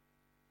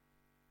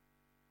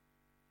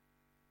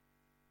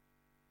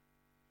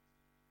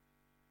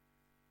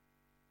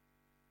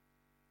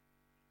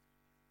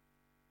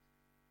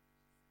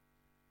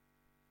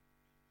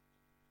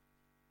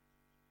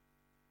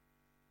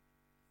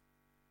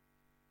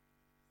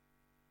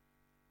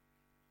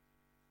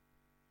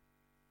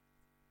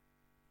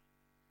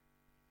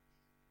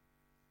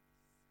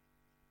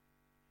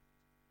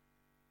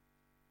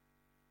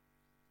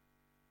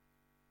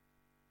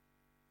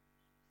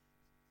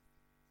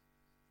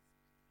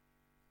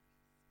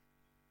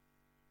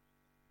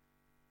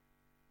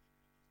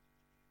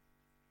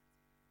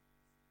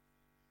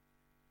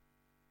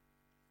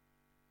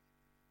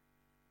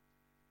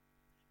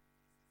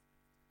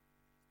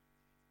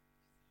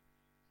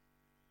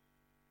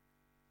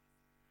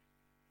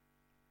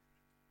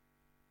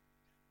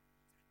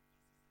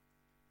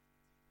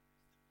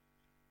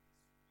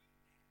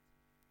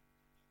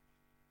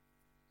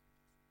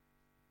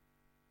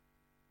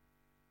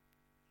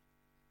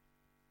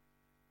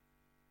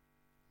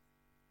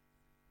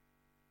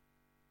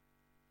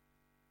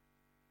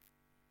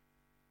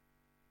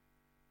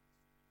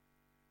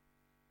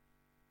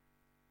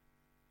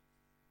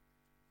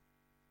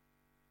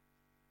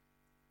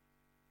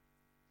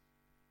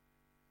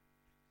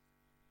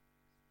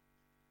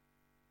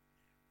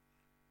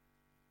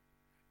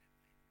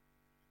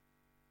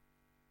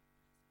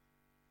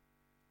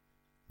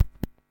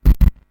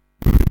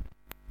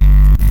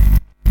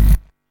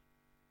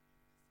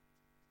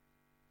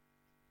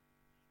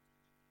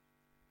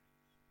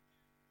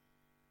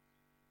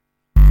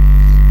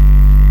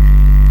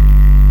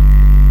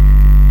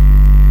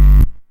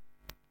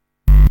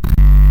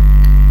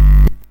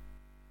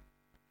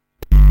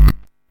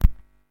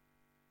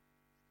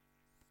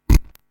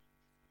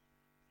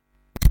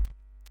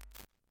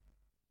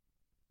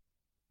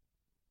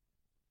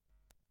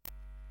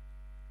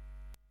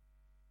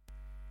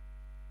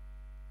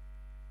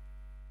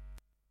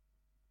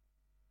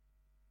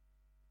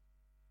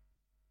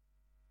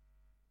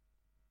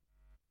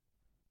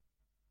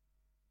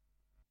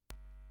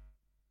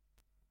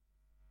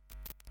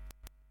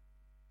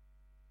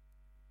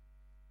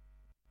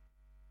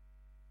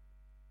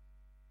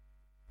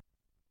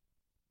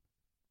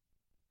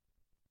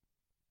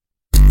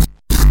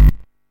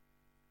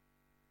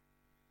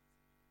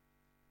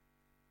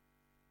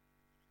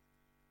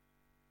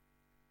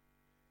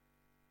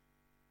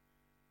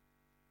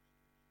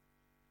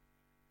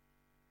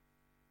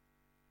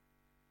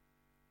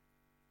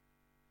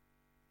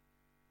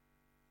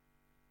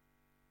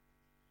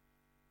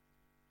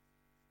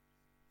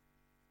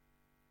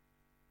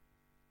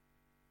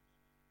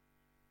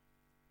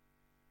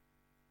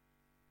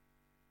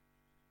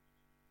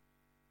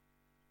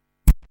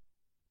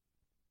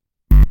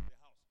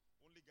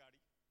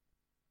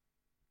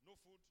 No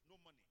food, no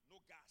money,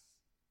 no gas.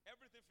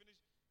 Everything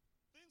finished.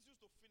 Things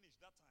used to finish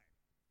that time.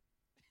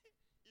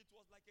 It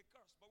was like a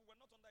curse, but we were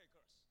not under a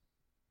curse.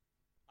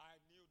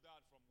 I knew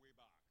that from way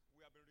back.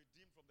 We have been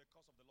redeemed from the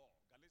curse of the law.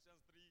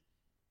 Galatians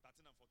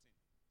 3:13 and 14.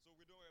 So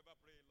we don't ever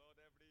pray,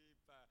 Lord, every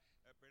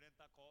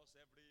parental curse,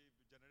 every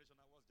generation,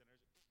 was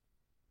generation.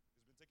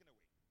 It's been taken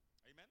away.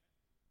 Amen?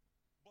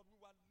 But we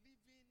were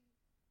living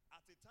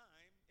at a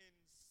time in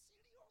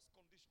serious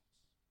conditions.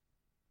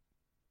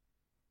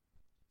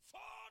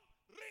 Phone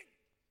ring,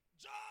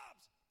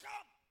 jobs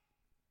come,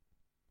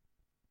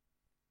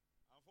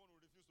 and phone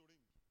will refuse to ring.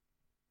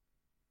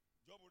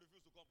 Job will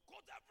refuse to come.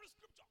 Quote every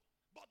scripture,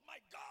 but my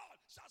God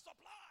shall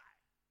supply.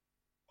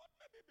 But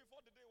maybe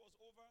before the day was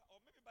over, or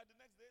maybe by the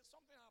next day,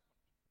 something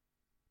happened.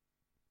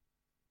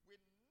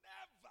 We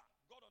never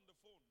got on the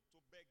phone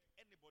to beg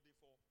anybody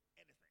for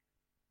anything.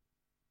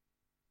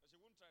 But she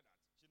won't try that.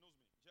 She knows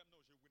me.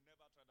 She will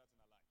never try that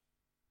in her life.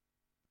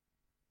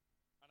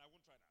 And I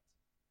won't try that.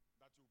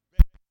 That you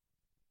beg.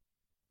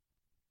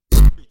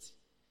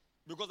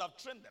 Because I've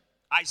trained them.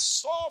 I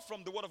saw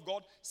from the word of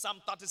God,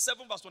 Psalm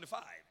 37 verse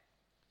 25.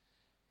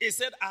 It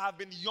said, I have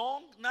been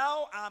young,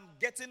 now I'm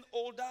getting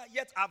older,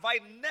 yet have I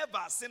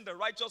never seen the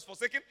righteous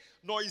forsaken,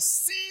 nor his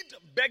seed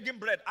begging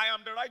bread. I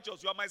am the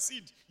righteous, you are my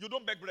seed. You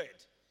don't beg bread.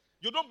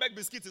 You don't beg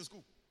biscuits in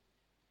school.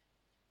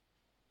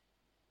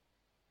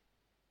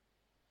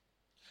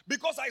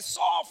 Because I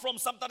saw from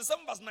Psalm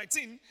 37 verse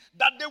 19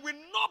 that they will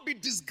not be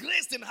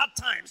disgraced in hard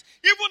times.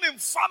 Even in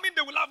famine,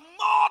 they will have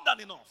more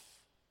than enough.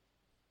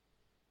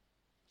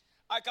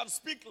 I can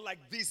speak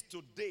like this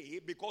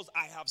today because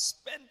I have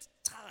spent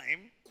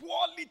time,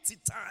 quality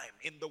time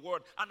in the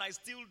Word, and I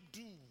still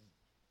do.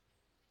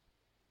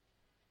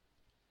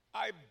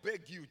 I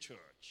beg you,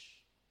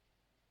 church,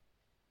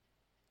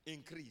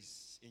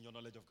 increase in your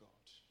knowledge of God.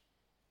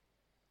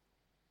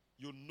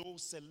 You know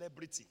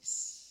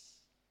celebrities.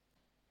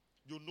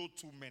 You know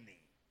too many.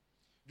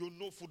 You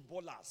know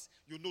footballers.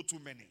 You know too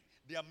many.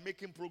 They are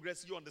making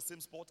progress. You're on the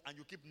same spot and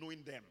you keep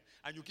knowing them.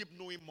 And you keep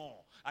knowing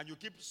more. And you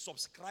keep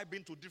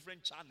subscribing to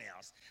different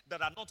channels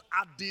that are not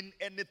adding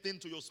anything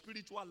to your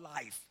spiritual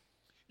life.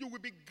 You will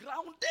be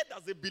grounded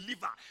as a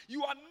believer.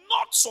 You are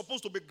not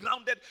supposed to be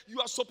grounded. You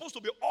are supposed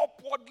to be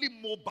upwardly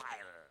mobile.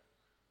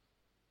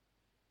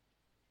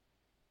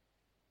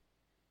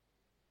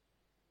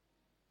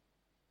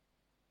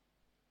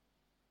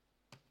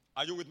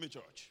 Are you with me,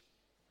 church?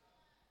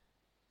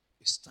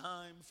 It's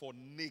time for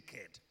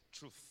naked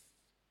truth.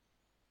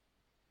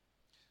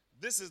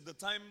 This is the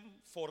time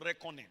for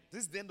reckoning.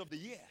 This is the end of the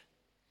year.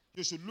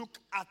 You should look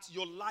at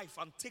your life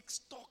and take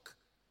stock.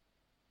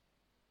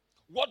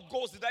 What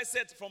goals did I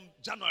set from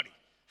January?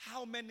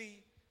 How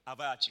many have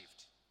I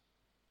achieved?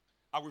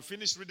 I will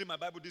finish reading my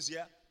Bible this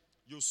year.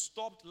 You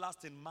stopped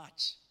last in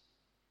March.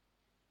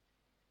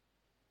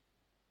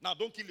 Now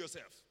don't kill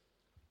yourself.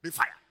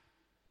 Refire.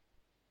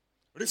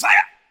 Refire.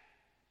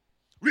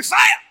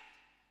 Refire.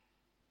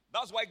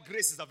 That's why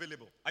grace is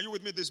available. Are you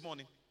with me this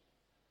morning?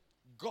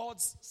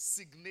 God's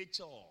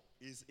signature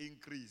is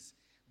increase.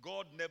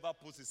 God never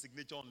puts his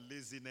signature on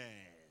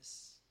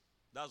laziness.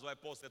 That's why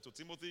Paul said to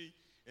Timothy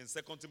in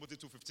 2 Timothy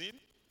 2:15,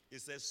 he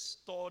says,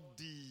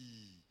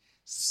 study.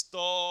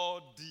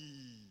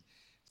 Study.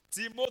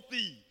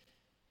 Timothy,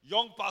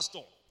 young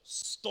pastor,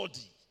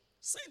 study.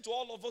 Saying to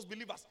all of us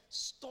believers,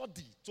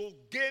 study to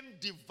gain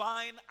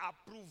divine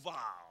approval.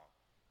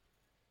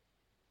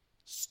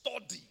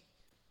 Study.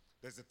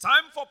 There's a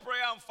time for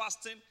prayer and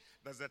fasting.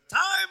 There's a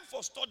time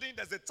for studying.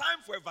 There's a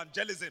time for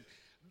evangelism.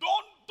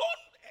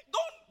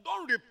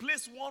 Don't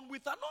replace one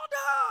with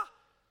another.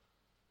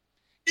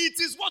 It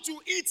is what you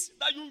eat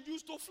that you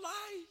use to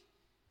fly.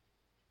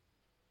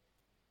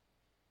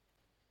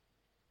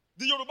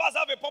 The Yorubas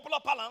have a popular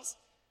balance.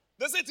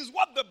 They say it is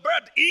what the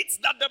bird eats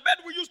that the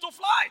bird will use to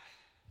fly.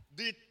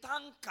 The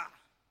tanker,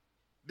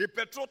 the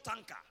petrol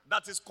tanker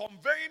that is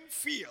conveying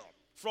fuel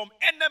from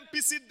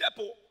NMPC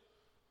depot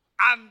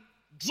and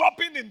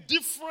dropping in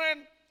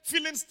different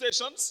filling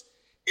stations,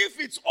 if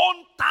its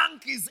own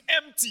tank is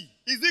empty,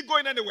 is it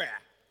going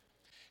anywhere?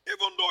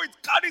 Even though it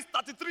carries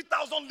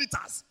 33,000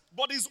 liters,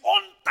 but its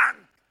own tank,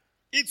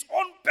 its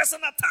own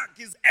personal tank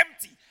is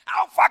empty,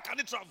 how far can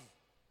it travel?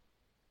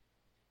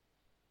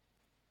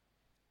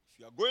 If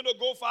you are going to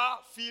go far,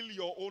 fill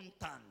your own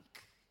tank.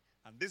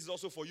 And this is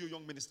also for you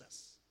young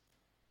ministers.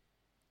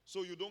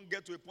 So you don't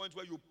get to a point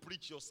where you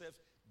preach yourself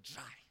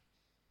dry.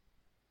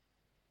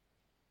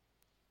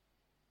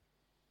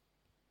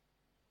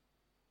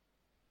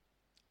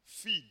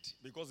 Feed,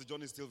 because the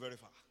journey is still very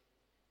far.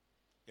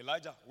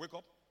 Elijah, wake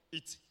up,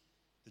 eat.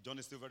 The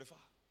journey is still very far.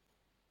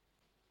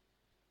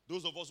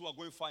 Those of us who are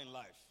going far in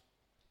life,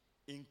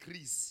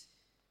 increase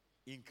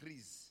in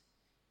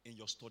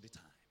your study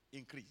time.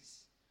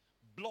 Increase.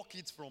 Block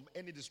it from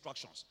any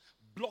distractions.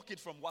 Block it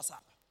from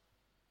WhatsApp.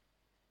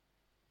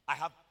 I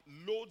have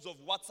loads of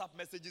WhatsApp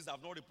messages I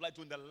have not replied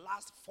to in the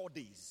last 4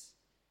 days.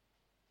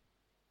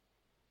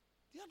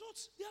 They are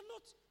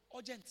not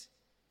urgent.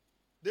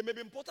 They may be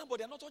important, but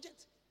they are not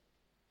urgent.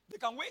 They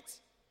can wait.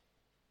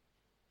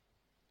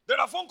 There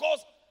are phone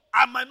calls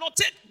I might not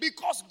take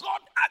because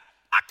God, I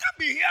can't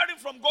be hearing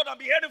from God and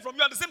be hearing from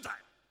you at the same time.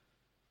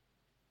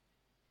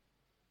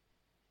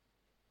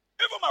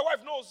 Even my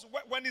wife knows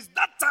when it's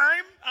that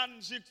time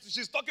and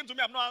she's talking to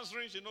me, I'm not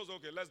answering. She knows,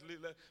 okay,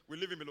 we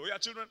leave him alone. Yeah,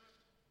 children,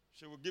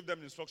 she will give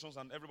them instructions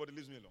and everybody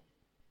leaves me alone.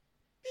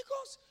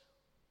 Because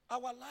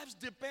our lives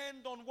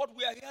depend on what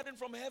we are hearing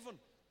from heaven.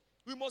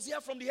 We must hear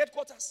from the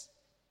headquarters.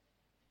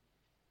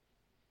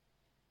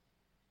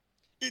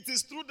 It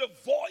is through the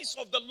voice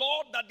of the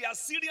Lord that the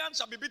Assyrians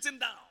shall be beaten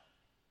down.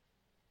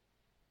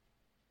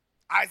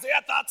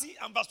 Isaiah 30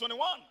 and verse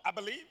 21, I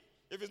believe.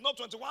 If it's not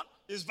 21,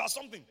 it's verse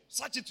something.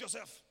 Search it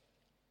yourself.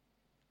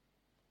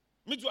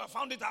 Me too, I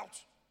found it out.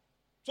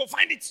 So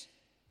find it.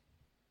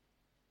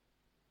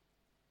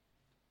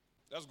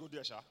 Let's go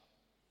there, Sha.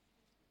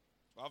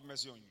 So have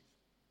mercy on you.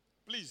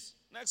 Please,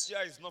 next year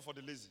is not for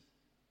the lazy.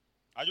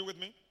 Are you with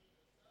me?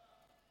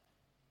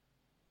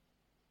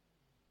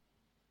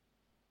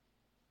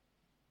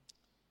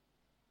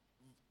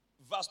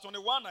 Verse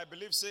 21, I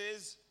believe,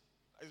 says,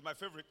 is my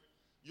favorite.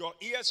 Your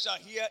ears shall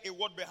hear a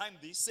word behind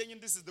thee, saying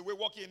this is the way,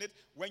 walk in it,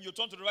 when you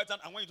turn to the right hand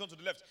and when you turn to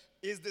the left.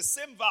 It's the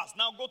same verse.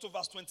 Now go to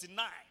verse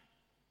 29.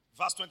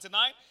 Verse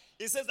 29,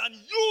 it says, and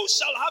you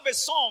shall have a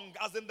song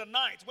as in the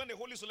night, when the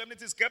holy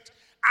solemnity is kept,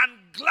 and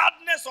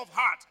gladness of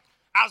heart,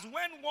 as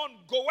when one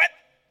goeth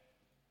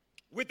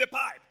with a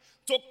pipe,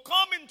 to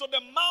come into the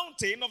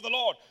mountain of the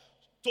Lord,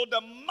 to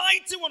the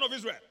mighty one of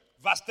Israel.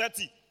 Verse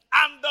 30,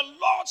 and the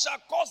Lord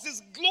shall cause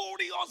his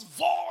glorious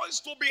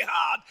voice to be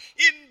heard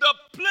in the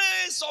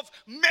place of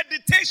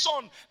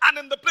meditation and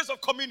in the place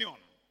of communion.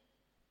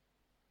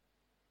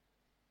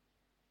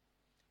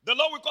 The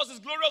Lord will cause his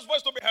glorious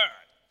voice to be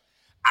heard,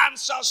 and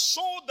shall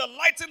show the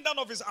lighting down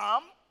of his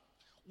arm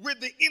with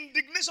the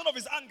indignation of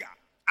his anger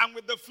and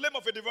with the flame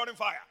of a devouring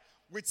fire,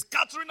 with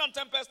scattering and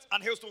tempest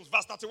and hailstones.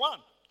 Verse 31,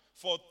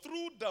 for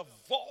through the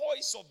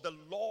voice of the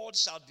Lord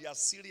shall the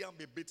Assyrian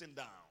be beaten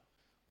down,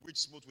 which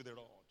smote with a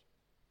rod.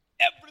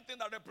 Everything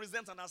that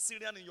represents an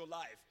Assyrian in your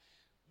life,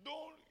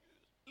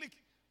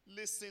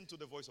 listen to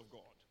the voice of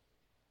God.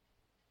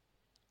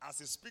 As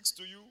he speaks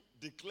to you,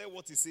 declare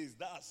what he says.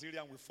 That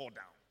Assyrian will fall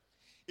down.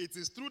 It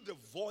is through the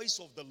voice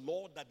of the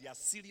Lord that the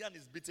Assyrian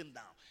is beaten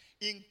down.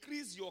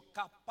 Increase your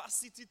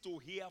capacity to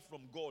hear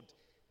from God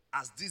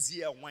as this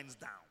year winds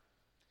down.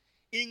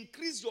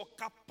 Increase your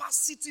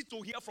capacity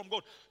to hear from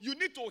God. You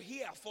need to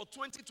hear for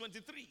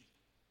 2023.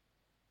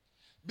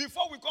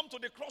 Before we come to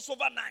the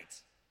crossover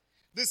night,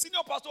 the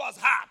senior pastor has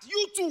heard.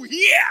 You too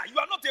hear. You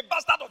are not a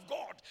bastard of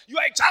God. You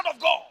are a child of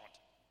God.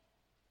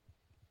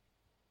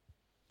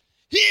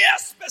 Hear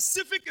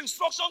specific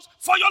instructions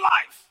for your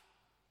life.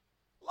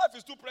 Life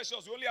is too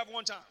precious. You only have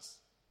one chance.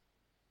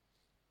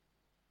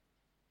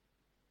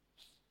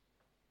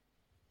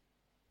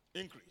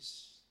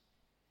 Increase.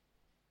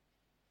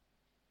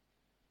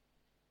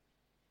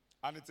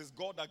 And it is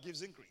God that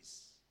gives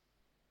increase.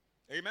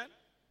 Amen?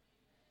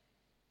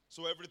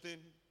 So everything,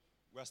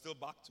 we are still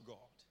back to God.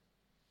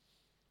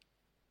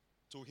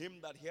 To him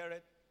that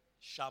heareth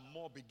shall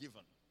more be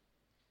given.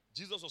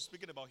 Jesus was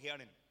speaking about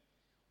hearing.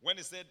 When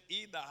he said,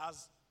 he that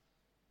has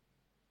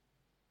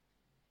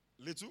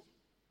little,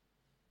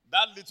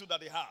 that little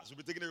that he has will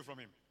be taken away from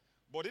him.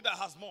 But he that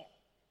has more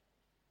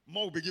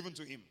will be given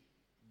to him.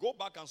 Go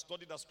back and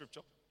study that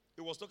scripture.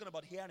 It was talking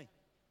about hearing.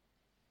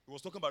 It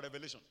was talking about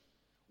revelation.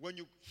 When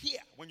you hear,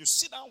 when you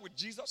sit down with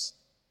Jesus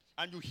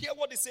and you hear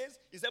what he says,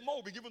 he said more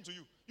will be given to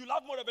you. You'll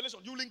have more revelation.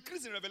 You'll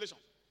increase in revelation.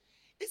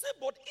 He said,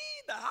 but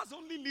he that has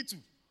only little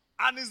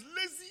and is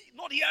lazy,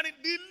 not hearing,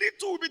 the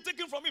little will be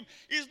taken from him.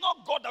 It's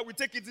not God that will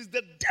take it. It's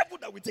the devil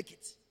that will take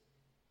it.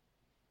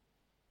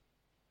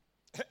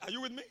 Are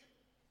you with me?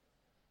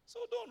 So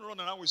don't run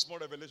around with small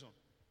revelation.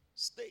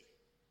 Stay.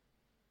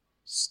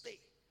 Stay.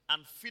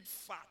 And feed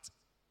fat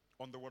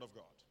on the word of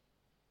God.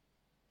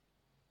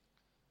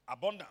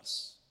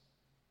 Abundance.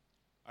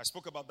 I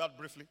spoke about that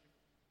briefly.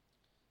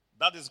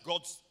 That is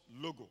God's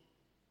logo.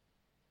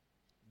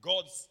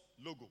 God's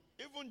logo.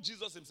 Even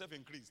Jesus himself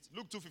increased.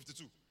 Luke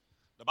 2:52.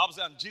 The Bible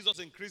says, and Jesus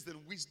increased in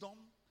wisdom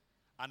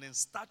and in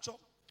stature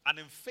and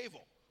in favor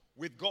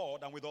with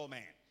God and with all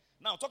men.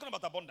 Now, talking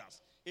about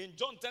abundance. In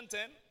John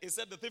 10:10, it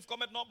said, the thief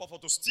cometh not but for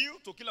to steal,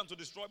 to kill, and to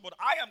destroy. But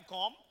I am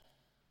come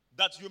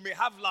that you may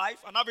have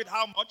life and have it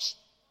how much?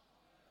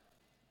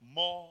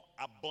 More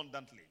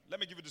abundantly. Let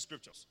me give you the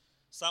scriptures.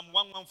 Psalm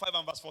 115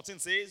 and verse 14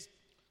 says,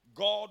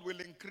 God will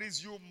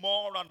increase you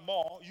more and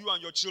more, you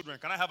and your children.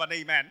 Can I have an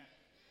amen?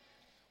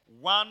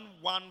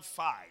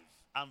 115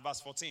 and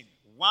verse 14.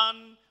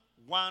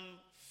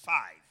 115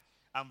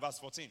 and verse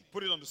 14.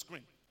 Put it on the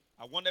screen.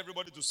 I want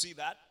everybody to see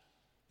that.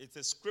 It's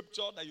a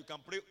scripture that you can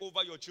pray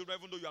over your children,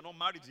 even though you are not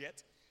married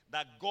yet.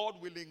 That God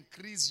will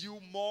increase you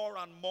more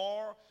and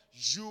more,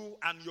 you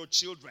and your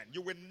children.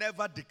 You will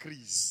never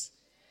decrease.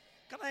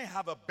 Can I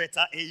have a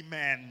better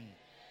amen?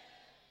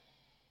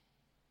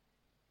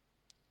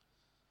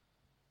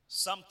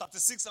 Psalm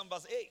 36 and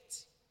verse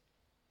 8.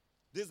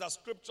 These are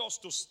scriptures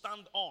to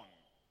stand on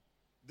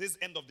this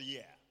end of the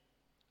year.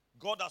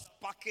 God has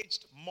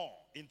packaged more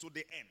into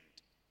the end.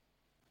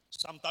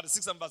 Psalm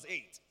 36 and verse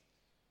 8.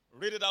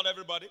 Read it out,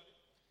 everybody.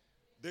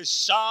 They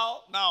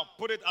shall, now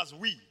put it as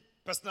we,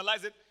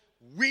 personalize it.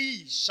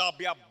 We shall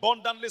be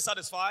abundantly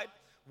satisfied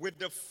with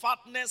the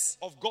fatness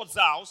of God's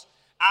house,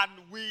 and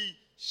we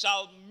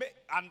shall make,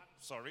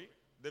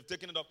 they've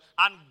taken it up.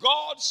 And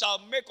God shall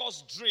make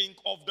us drink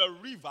of the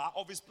river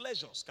of his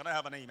pleasures. Can I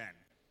have an amen?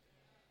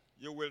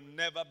 You will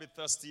never be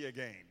thirsty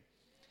again.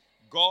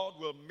 God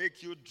will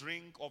make you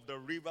drink of the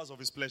rivers of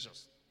his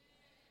pleasures.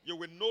 You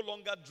will no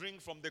longer drink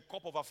from the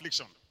cup of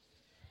affliction.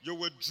 You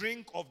will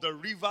drink of the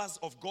rivers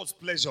of God's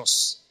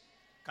pleasures.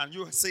 Can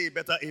you say a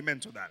better amen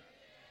to that?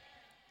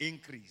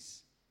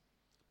 Increase.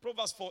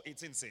 Proverbs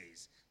 4:18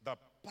 says, the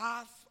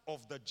path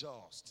of the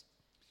just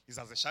is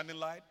as a shining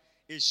light.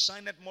 It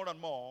shineth more and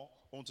more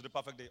unto the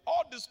perfect day.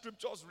 All these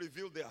scriptures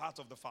reveal the heart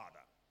of the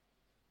Father.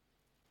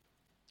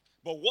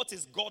 But what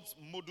is God's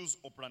modus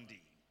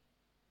operandi?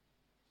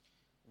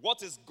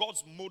 What is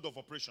God's mode of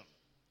operation?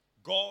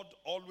 God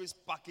always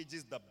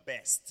packages the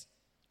best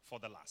for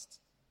the last.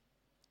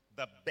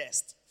 The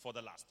best for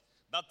the last.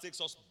 That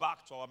takes us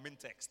back to our main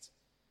text.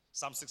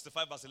 Psalm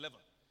 65 verse 11.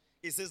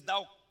 It says,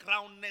 thou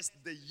crownest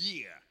the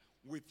year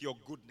with your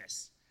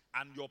goodness,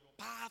 and your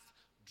path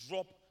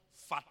drop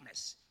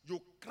fatness. You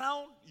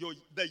crown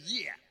the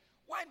year.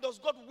 Why does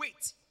God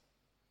wait?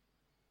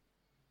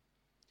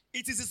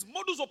 It is his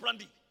modus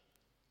operandi.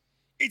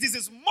 It is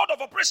his mode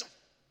of operation.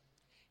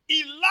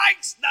 He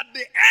likes that the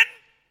end,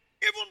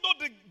 even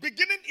though the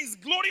beginning is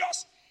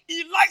glorious,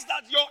 he likes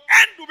that your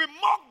end will be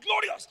more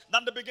glorious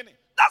than the beginning.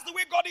 That's the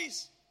way God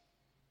is.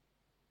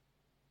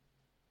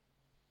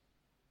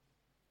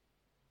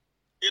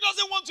 He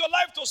doesn't want your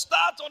life to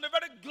start on a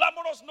very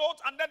glamorous note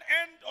and then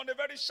end on a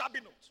very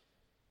shabby note.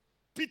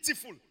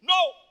 Pitiful. No.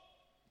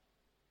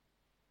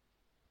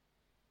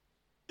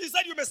 He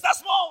said you may start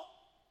small,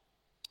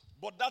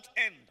 but that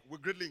end will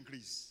greatly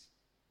increase.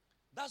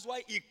 That's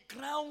why he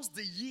crowns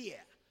the year.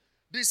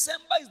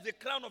 December is the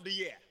crown of the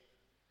year.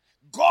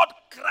 God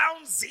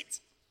crowns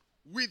it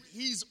with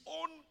his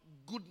own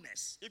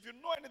goodness. If you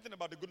know anything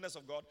about the goodness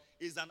of God,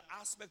 it's an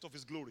aspect of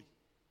his glory.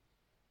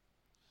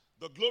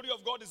 The glory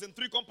of God is in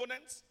three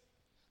components: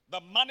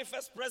 the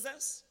manifest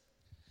presence,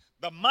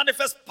 the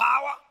manifest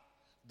power,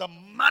 the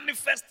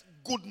manifest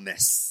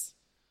goodness.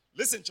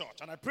 Listen, church,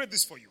 and I pray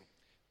this for you.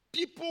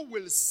 People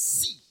will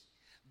see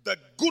the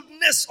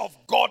goodness of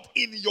God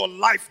in your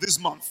life this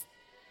month.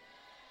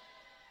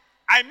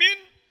 I mean,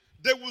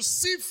 they will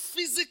see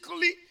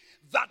physically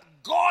that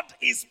God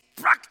is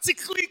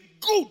practically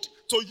good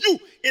to you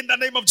in the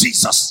name of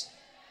Jesus.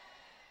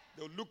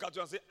 They'll look at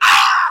you and say,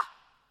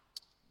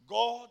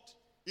 God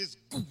is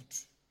good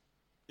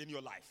in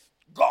your life.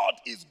 God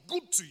is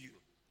good to you.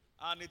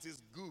 And it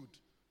is good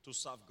to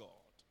serve God.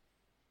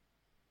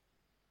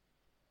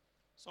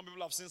 Some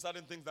people have seen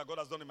certain things that God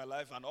has done in my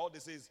life, and all they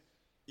say is,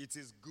 it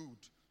is good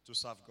to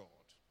serve God.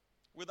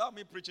 Without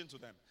me preaching to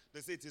them,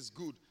 they say it is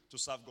good to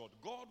serve God.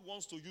 God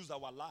wants to use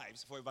our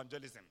lives for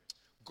evangelism.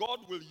 God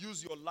will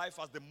use your life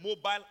as the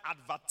mobile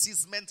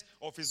advertisement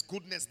of his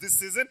goodness this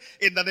season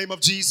in the name of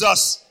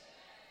Jesus.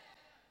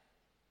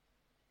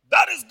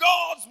 That is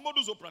God's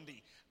modus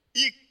operandi.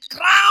 He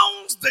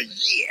crowns the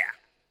year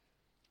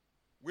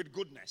with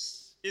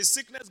goodness. Is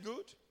sickness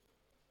good?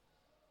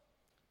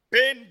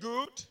 Pain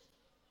good?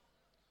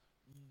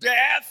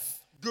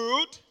 Death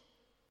good?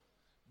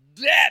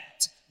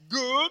 Debt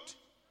good?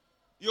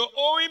 You're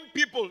owing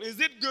people. Is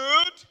it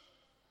good?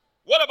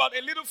 What about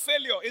a little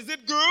failure? Is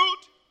it good?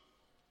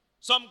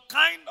 Some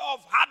kind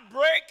of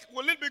heartbreak?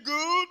 Will it be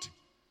good?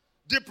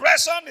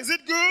 Depression? Is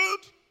it good?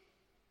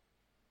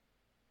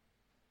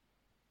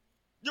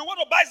 You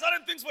want to buy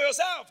certain things for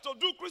yourself, to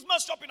do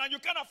Christmas shopping and you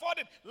can't afford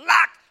it.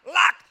 Lack.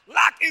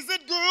 Is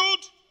it good?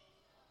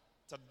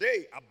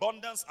 Today,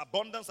 abundance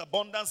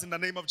in the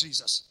name of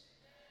Jesus.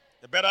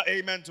 A better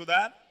amen to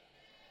that.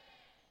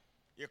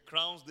 He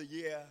crowns the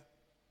year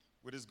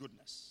with his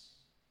goodness.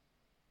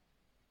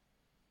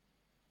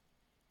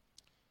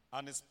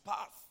 And his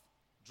path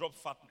drop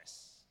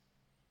fatness.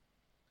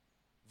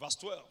 Verse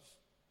 12.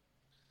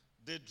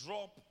 They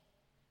drop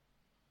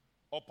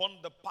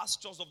upon the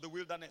pastures of the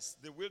wilderness.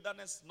 The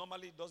wilderness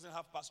normally doesn't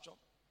have pasture.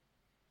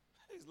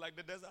 It's like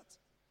the desert.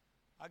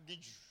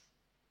 Agiju.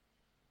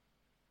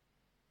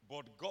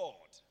 But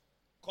God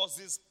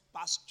causes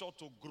pasture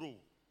to grow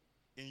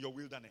in your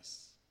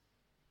wilderness.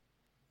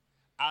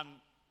 And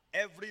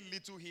every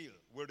little hill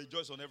will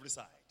rejoice on every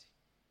side.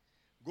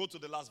 Go to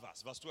the last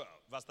verse, verse 12,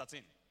 verse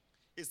 13.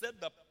 It said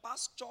the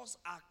pastures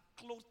are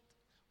clothed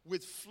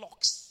with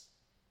flocks.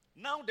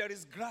 Now there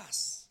is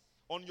grass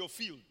on your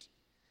field.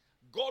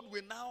 God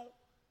will now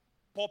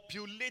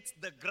populate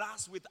the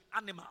grass with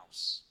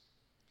animals.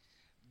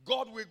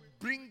 God will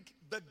bring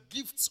the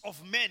gifts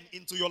of men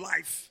into your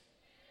life.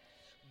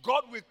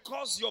 God will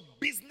cause your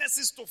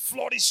businesses to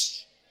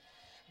flourish.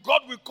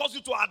 God will cause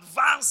you to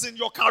advance in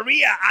your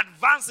career,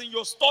 advance in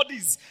your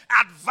studies,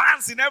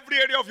 advance in every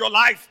area of your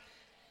life.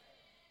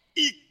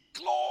 He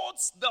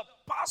clothes the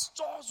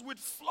pastures with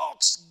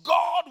flocks.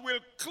 God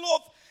will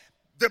clothe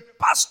the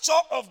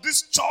pasture of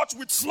this church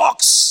with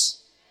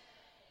flocks.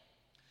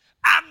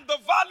 And the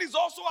valleys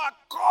also are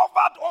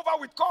covered over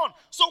with corn.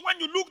 So when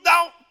you look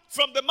down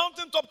from the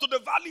mountaintop to the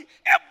valley,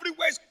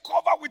 everywhere is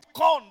covered with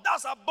corn.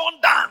 That's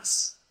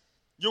abundance.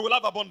 You will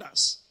have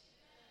abundance.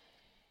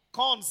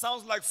 Corn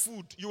sounds like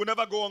food. You will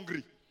never go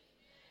hungry.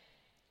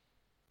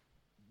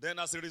 Then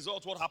as a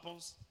result, what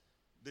happens?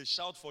 They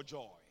shout for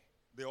joy.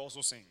 They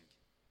also sing.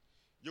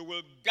 You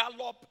will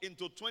gallop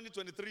into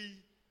 2023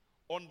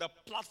 on the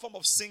platform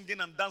of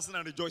singing and dancing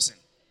and rejoicing.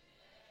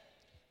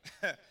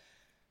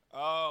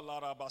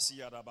 Nobody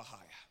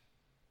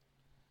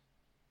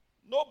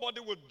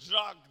will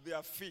drag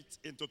their feet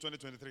into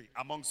 2023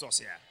 amongst us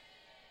here.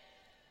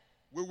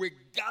 We will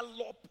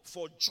gallop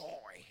for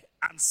joy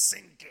and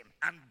singing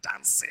and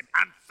dancing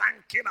and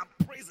thanking and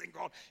praising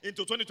God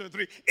into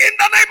 2023 in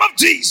the name of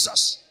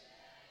Jesus.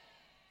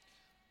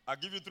 I'll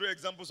give you 3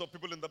 examples of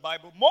people in the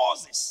Bible.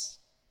 Moses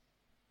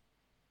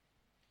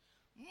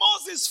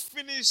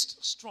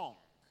finished strong.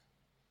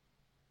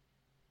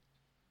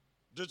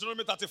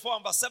 Deuteronomy 34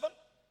 and verse 7.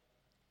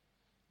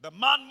 The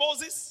man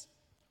Moses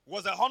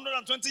was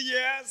 120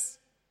 years.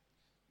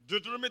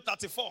 Deuteronomy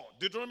 34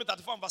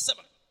 and verse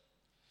 7.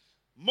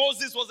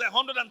 Moses was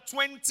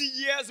 120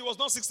 years. He was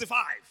not 65.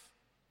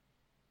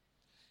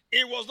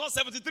 He was not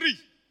 73.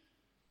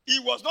 He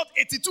was not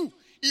 82.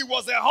 He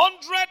was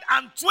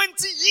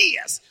 120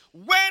 years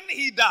when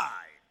he died.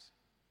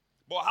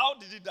 But how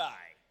did he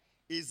die?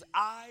 His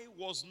eye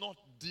was not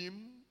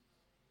dim.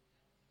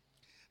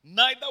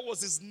 Neither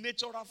was his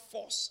natural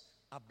force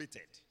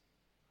abated.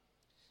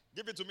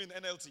 Give it to me in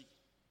NLT.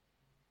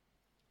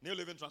 New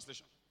Living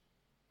Translation.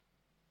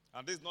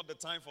 And this is not the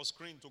time for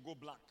screen to go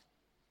blank.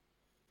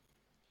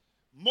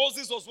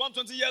 Moses was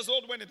 120 years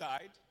old when he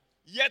died,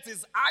 yet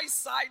his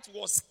eyesight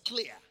was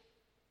clear.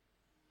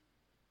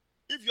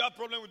 If you have a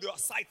problem with your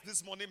sight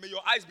this morning, may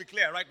your eyes be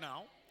clear right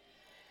now.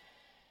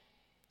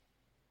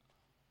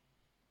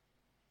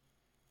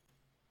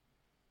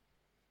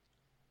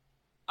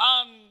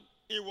 And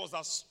he was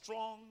as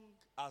strong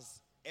as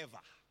ever.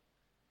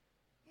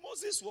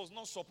 Moses was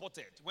not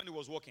supported when he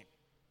was walking.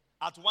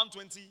 At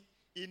 120,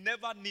 he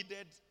never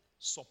needed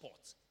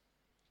support.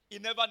 He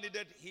never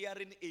needed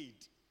hearing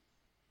aid.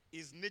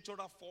 His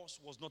natural force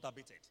was not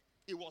abated.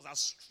 It was as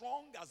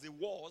strong as it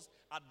was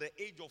at the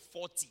age of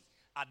 40,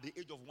 at the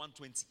age of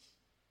 120.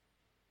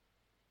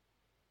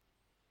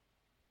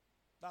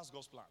 That's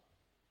God's plan.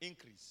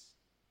 Increase.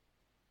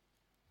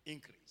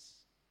 Increase.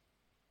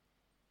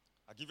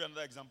 I'll give you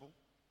another example.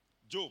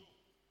 Job.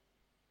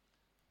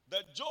 The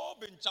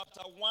Job in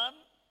chapter 1,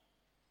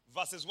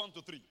 verses 1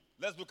 to 3.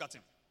 Let's look at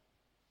him.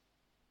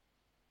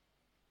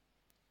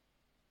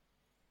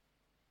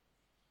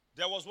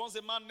 There was once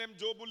a man named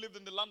Job who lived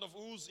in the land of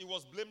Uz. He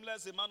was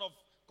blameless, a man of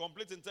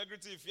complete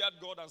integrity. He feared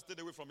God and stayed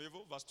away from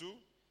evil. Verse 2.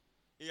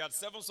 He had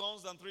 7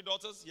 sons and 3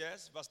 daughters.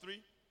 Yes. Verse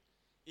 3.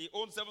 He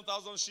owned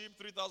 7,000 sheep,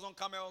 3,000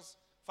 camels,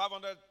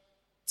 500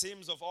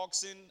 teams of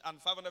oxen,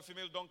 and 500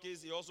 female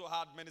donkeys. He also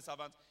had many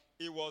servants.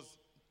 He was,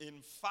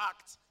 in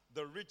fact,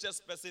 the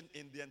richest person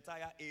in the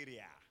entire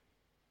area.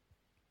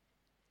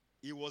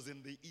 He was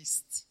in the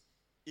east.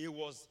 He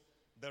was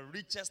the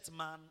richest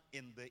man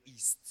in the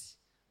east,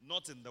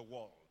 not in the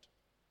world.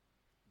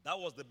 That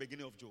was the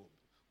beginning of Job.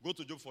 Go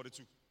to Job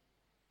 42.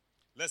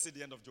 Let's see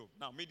the end of Job.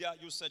 Now, media,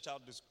 you search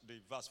out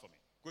the verse for me.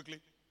 Quickly.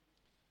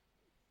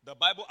 The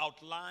Bible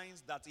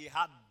outlines that he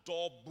had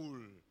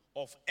double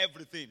of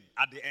everything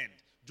at the end.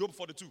 Job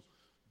 42.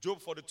 Job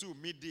 42,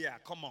 media,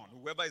 come on.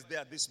 Whoever is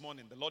there this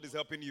morning, the Lord is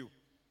helping you.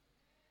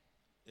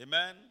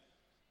 Amen.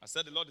 I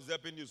said the Lord is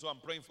helping you, so I'm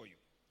praying for you.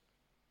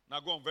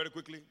 Now go on very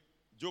quickly.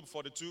 Job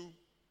 42.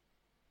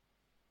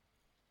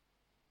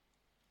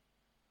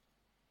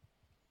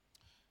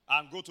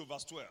 And go to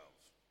verse 12.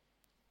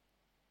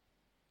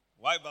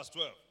 Why verse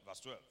 12? Verse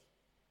 12.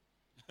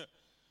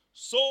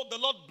 So the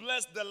Lord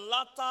blessed the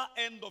latter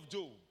end of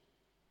Job.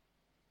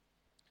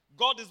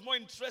 God is more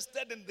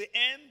interested in the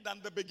end than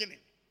the beginning.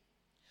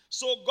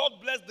 So God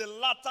blessed the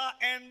latter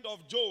end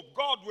of Job.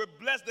 God will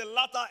bless the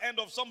latter end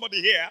of somebody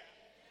here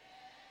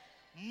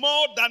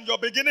more than your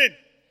beginning.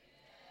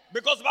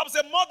 Because the Bible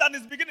says more than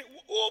his beginning.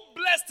 Who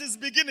blessed his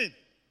beginning?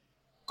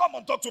 Come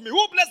on, talk to me.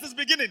 Who blessed his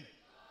beginning?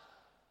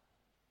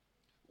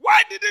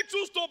 Why did he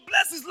choose to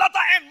bless his latter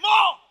end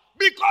more?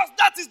 Because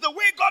that is the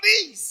way God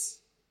is.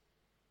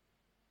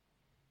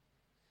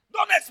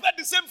 Don't expect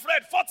the same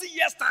Fred 40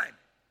 years' time.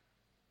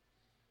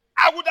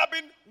 I would have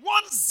been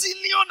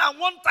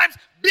 1,000,000,001 times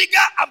bigger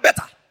and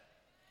better.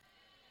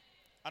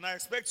 And I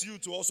expect you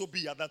to also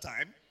be at that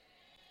time.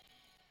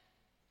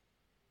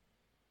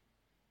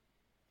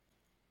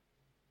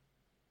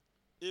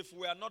 If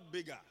we are not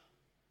bigger,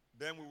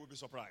 then we will be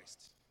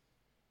surprised.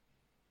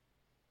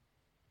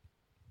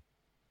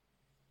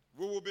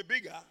 We will be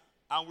bigger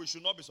and we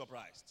should not be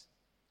surprised.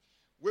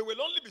 We will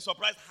only be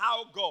surprised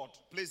how God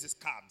plays his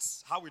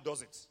cards, how he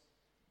does it.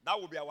 That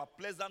will be our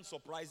pleasant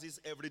surprises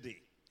every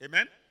day.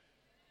 Amen?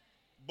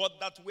 But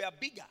that we are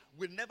bigger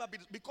will never be,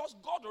 because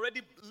God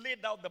already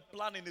laid out the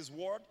plan in his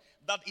word,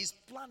 that his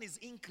plan is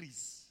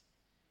increase.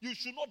 You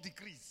should not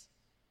decrease.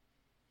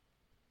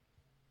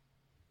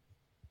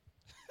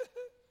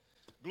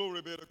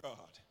 Glory be to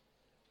God.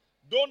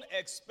 Don't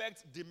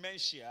expect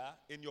dementia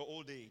in your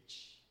old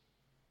age.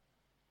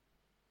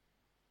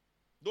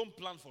 Don't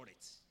plan for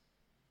it.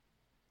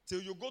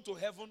 Till you go to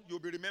heaven, you'll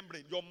be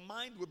remembering. Your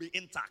mind will be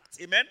intact.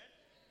 Amen?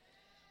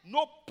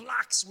 No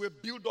plaques will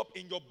build up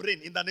in your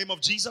brain in the name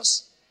of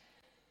Jesus.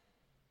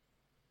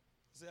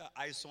 Say,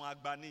 I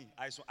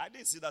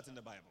didn't see that in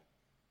the Bible.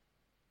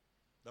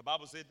 The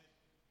Bible said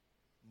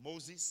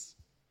Moses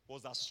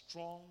was as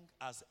strong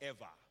as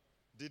ever.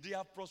 Did he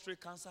have prostate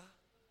cancer?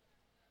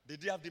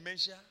 Did he have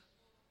dementia?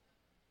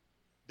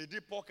 Did he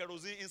pour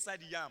kerosene inside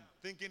the yam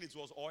thinking it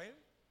was oil?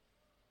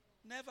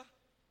 Never.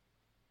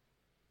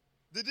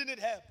 Did he need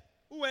help?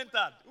 Who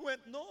entered?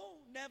 No,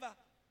 never.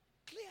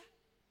 Clear.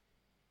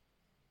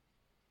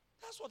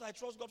 That's what I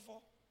trust God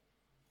for.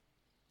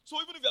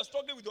 So even if you're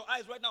struggling with your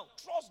eyes right now,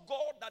 trust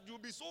God that you'll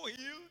be so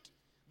healed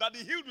that the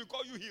healed will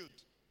call you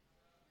healed.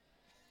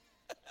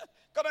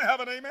 Can I have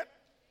an amen?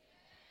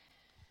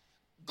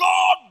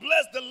 God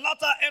bless the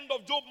latter end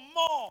of Job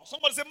more.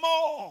 Somebody say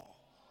more.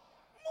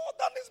 More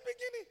than his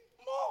beginning.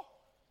 More.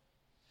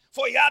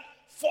 For he had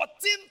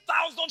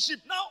 14,000 sheep.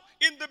 Now,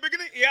 in the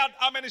beginning, he had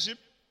how many sheep?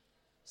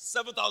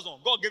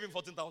 7,000. God gave him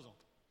 14,000.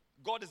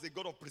 God is a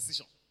God of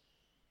precision.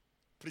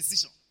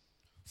 Precision.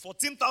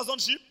 14,000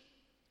 sheep.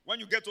 When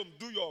you get home,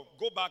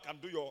 go back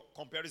and do your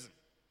comparison.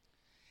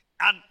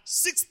 And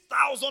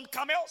 6,000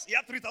 camels. He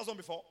had 3,000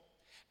 before.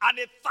 And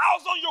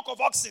 1,000 yoke of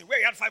oxen, where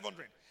he had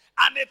 500.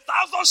 And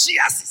 1,000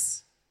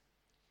 she-asses.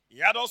 He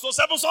had also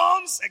 7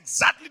 sons,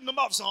 exactly the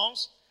number of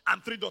sons,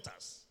 and 3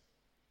 daughters.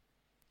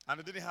 And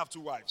he didn't have 2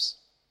 wives.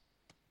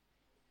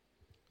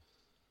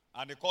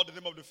 And he called the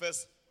name of the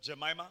first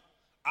Jemima,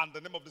 and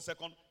the name of the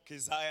second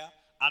Keziah,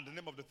 and the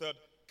name of the third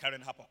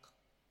Karen Hapok.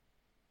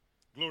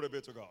 Glory be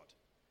to God.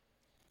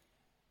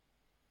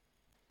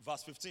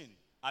 Verse 15.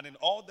 And in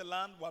all the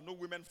land were no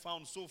women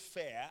found so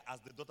fair as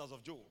the daughters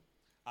of Job,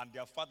 and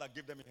their father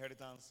gave them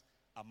inheritance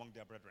among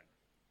their brethren.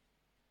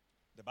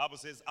 The Bible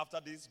says, after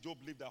this, Job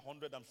lived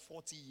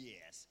 140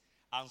 years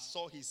and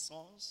saw his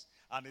sons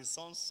and his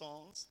sons'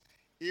 sons,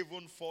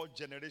 even 4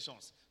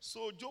 generations.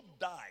 So Job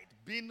died,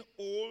 being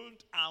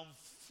old and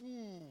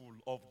full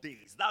of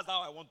days. That's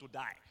how I want to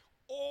die.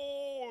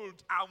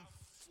 old and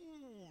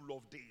full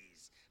of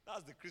days.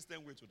 That's the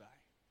Christian way to die.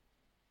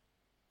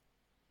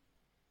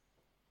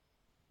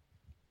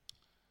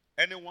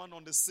 Anyone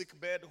on the sick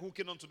bed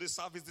hooking onto this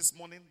service this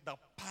morning, the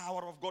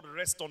power of God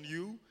rest on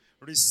you.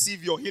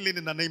 Receive your healing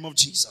in the name of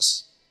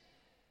Jesus.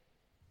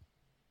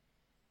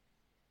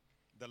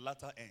 The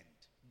latter end.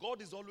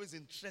 God is always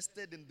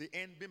interested in the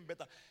end being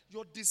better.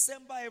 Your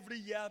December every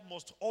year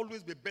must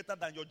always be better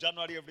than your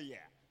January every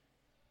year.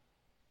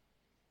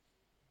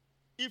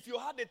 If you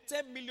had a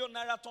 10 million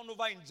naira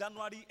turnover in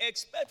January,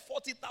 expect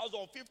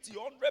 40,000, 50,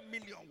 100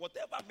 million,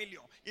 whatever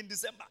million in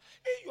December.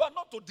 You are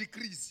not to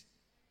decrease.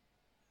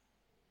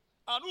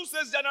 And who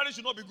says January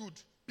should not be good?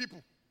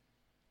 People.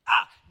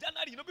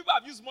 January, people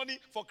have used money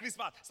for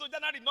Christmas. So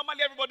January,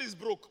 normally everybody is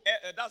broke.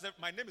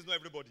 My name is not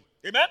everybody.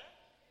 Amen?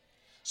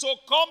 So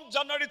come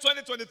January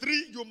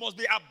 2023, you must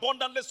be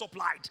abundantly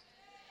supplied.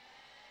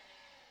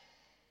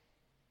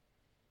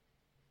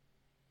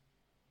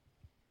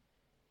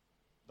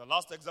 The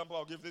last example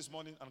I'll give this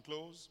morning and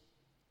close.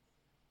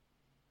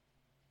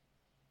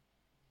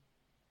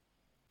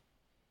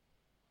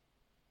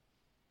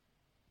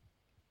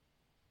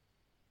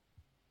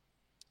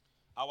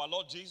 Our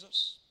Lord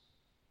Jesus,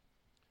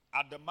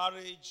 at the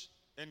marriage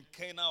in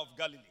Cana of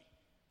Galilee,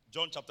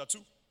 John chapter 2.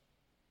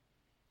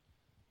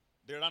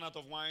 They ran out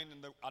of wine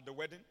at the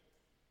wedding.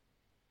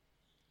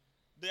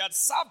 They had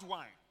served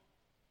wine.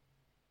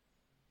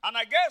 And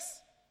I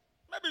guess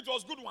maybe it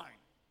was good wine.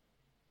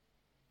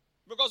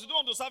 Because you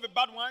don't want to serve a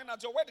bad wine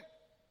at your wedding.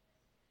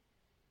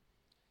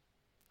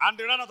 And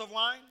they ran out of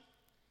wine.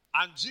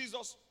 And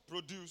Jesus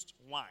produced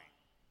wine.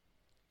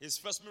 His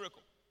first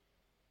miracle.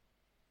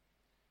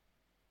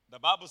 The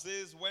Bible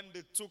says when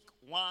they took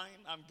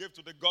wine and gave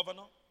to the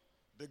governor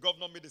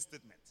made a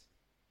statement.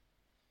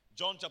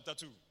 John chapter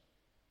 2.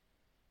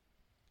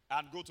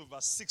 And go to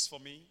verse 6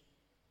 for me.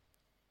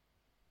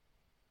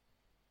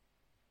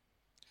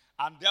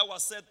 And there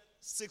was set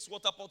 6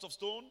 water pots of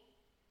stone,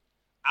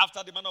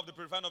 after the manner of the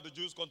purifying of the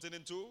Jews,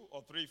 containing 2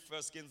 or 3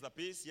 first skins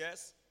apiece.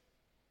 Yes.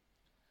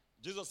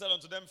 Jesus said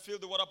unto them, fill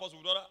the water pots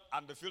with water,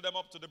 and they filled them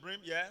up to the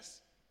brim.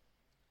 Yes.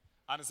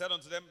 And he said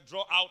unto them,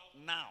 draw out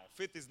now.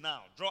 Faith is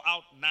now. Draw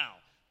out now,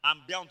 and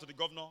bear unto the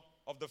governor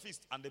of the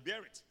feast. And they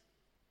bear it.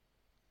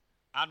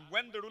 And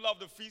when the ruler of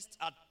the feast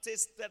had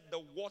tasted the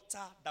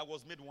water that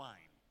was made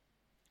wine,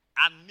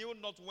 and knew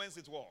not whence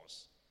it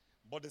was,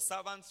 but the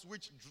servants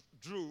which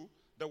drew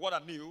the water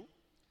knew,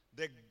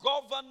 the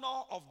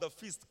governor of the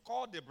feast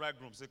called the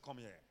bridegroom, said, come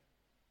here,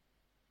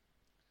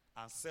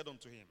 and said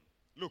unto him,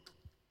 look,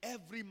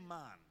 every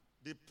man,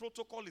 the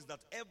protocol is that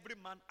every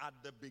man at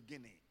the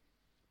beginning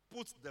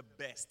puts the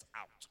best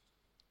out.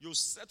 You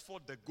set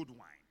forth the good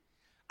wine.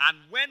 And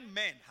when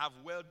men have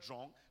well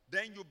drunk,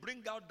 then you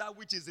bring out that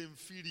which is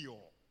inferior.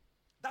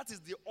 That is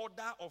the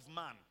order of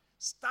man.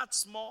 Start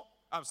small,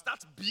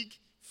 start big,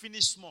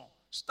 finish small.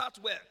 Start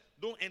well,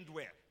 don't end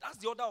well. That's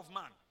the order of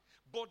man.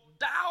 But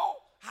thou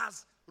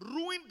hast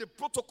ruined the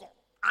protocol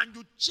and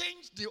you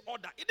changed the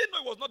order. He didn't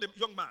know he was not a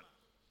young man.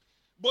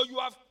 But you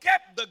have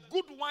kept the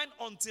good wine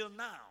until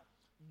now.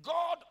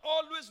 God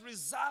always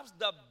reserves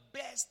the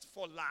best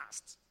for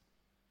last.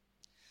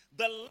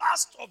 The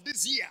last of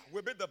this year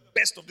will be the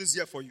best of this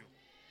year for you.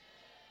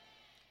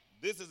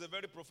 This is a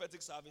very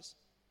prophetic service.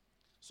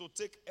 So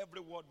take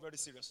every word very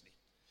seriously.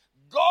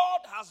 God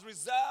has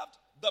reserved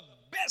the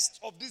best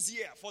of this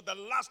year for the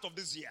last of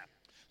this year.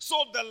 So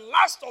the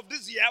last of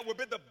this year will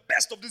be the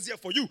best of this year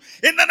for you.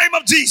 In the name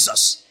of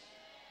Jesus.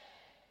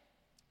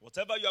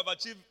 Whatever you have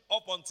achieved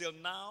up until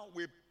now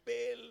will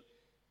pale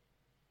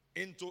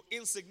into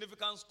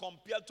insignificance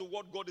compared to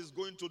what God is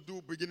going to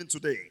do beginning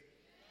today.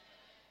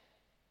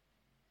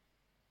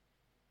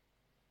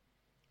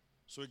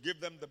 So he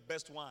gave them the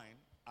best wine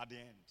at the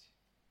end.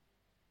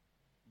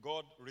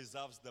 God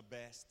reserves the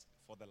best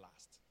for the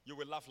last. You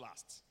will laugh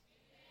last.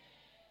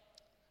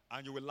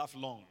 And you will laugh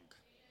long.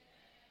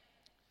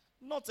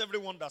 Not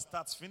everyone that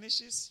starts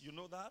finishes. You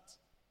know that.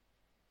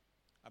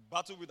 I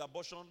battled with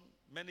abortion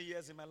many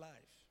years in my life.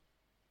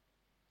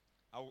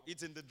 I will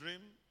eat in the dream,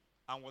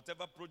 and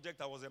whatever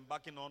project I was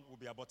embarking on will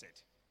be aborted.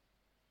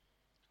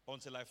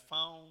 Until I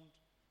found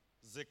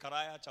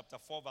Zechariah chapter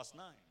 4 verse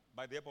 9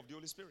 by the help of the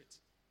Holy Spirit.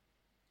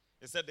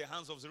 It said, the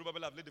hands of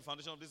Zerubbabel have laid the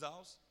foundation of this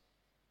house.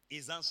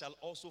 His hands shall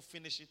also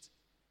finish it.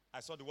 I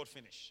saw the word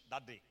finish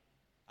that day.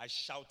 I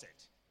shouted.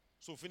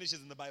 So finish is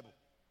in the Bible.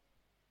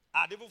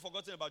 I had even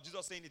forgotten about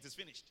Jesus saying it is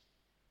finished.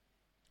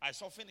 I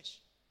saw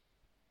finish.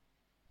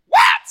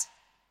 What?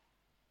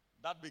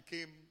 That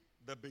became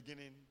the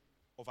beginning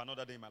of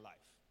another day in my life.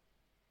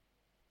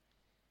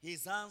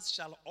 His hands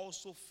shall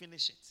also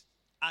finish it.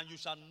 And you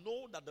shall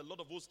know that the Lord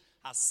of hosts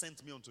has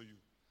sent me unto you.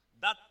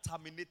 That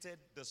terminated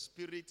the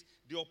spirit,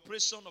 the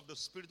oppression of the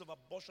spirit of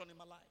abortion in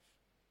my life.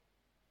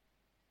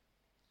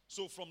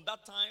 So from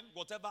that time,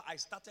 whatever I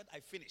started, I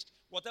finished.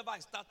 Whatever I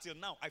start till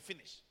now, I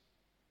finish.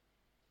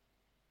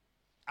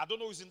 I don't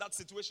know who's in that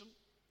situation.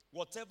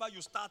 Whatever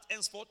you start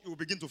henceforth, you will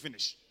begin to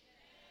finish.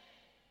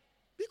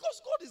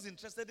 Because God is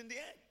interested in the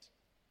end.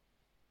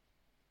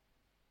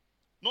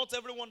 Not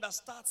everyone that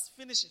starts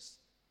finishes.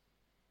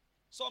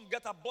 Some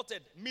get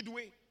aborted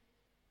midway.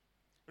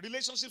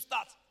 Relationships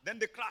start, then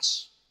they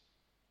crash.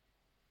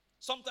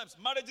 Sometimes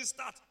marriages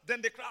start,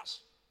 then they crash.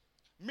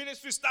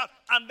 Ministries start,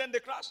 and then they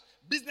crash.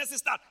 Businesses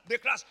start, they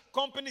crash.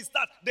 Companies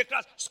start, they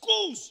crash.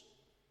 Schools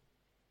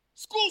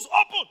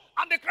open,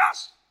 and they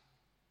crash.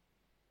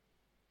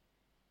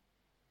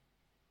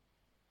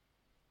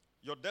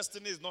 Your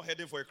destiny is not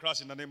heading for a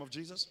crash in the name of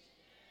Jesus.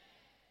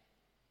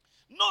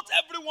 Not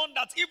everyone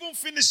that even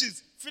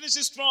finishes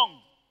strong.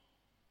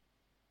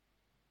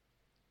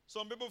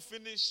 Some people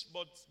finish,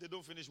 but they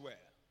don't finish well.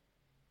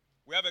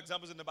 We have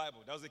examples in the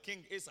Bible. There was a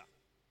king, Asa.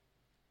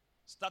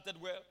 Started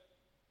well,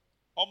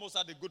 almost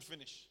had a good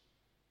finish,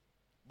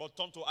 but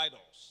turned to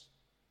idols.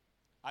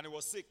 And he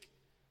was sick,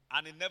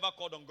 and he never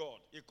called on God.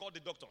 He called the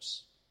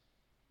doctors.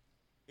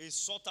 He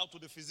sought out to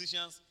the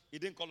physicians. He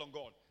didn't call on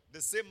God.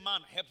 The same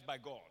man helped by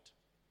God.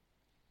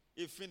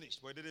 He finished,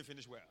 but he didn't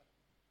finish well.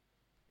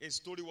 His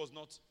story was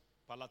not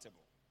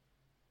palatable.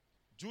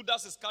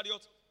 Judas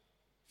Iscariot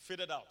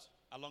faded out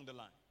along the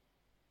line.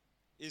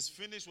 His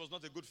finish was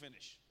not a good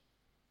finish.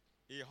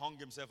 He hung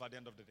himself at the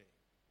end of the day.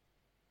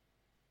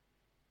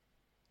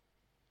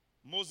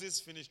 Moses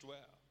finished well.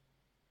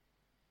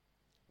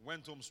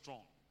 Went home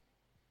strong.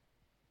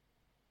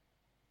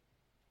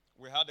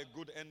 We had a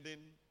good ending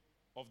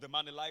of the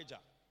man Elijah.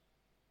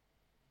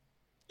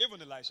 Even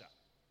Elisha.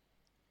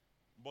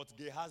 But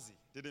Gehazi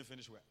didn't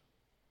finish well.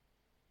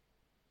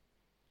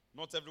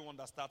 Not everyone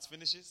that starts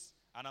finishes.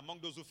 And among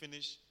those who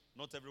finish,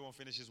 not everyone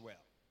finishes well.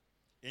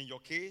 In your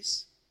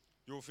case,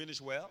 you will finish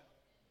well.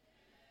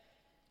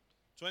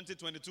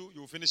 2022,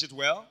 you will finish it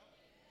well.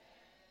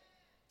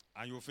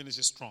 And you will finish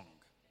it strong.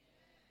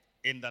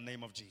 In the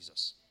name of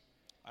Jesus.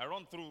 I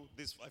run through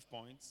these 5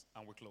 points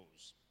and we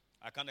close.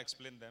 I can't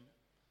explain them.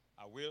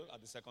 I will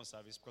at the second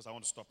service because I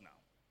want to stop now.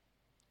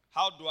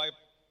 How do I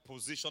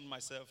position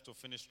myself to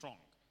finish strong?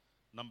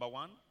 Number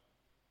 1,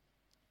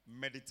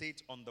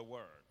 meditate on the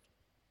word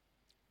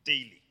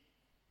daily.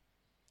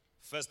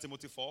 1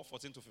 Timothy 4,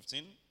 14 to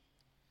 15.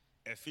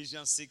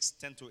 Ephesians 6,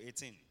 10 to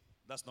 18.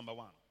 That's number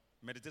 1.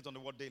 Meditate on the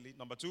word daily.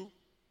 Number 2,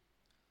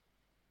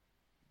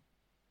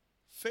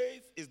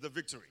 faith is the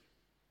victory.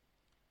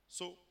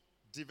 So,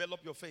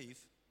 develop your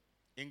faith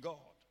in God.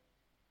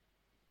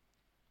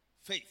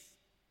 Faith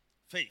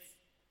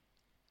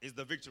is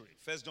the victory.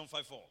 1 John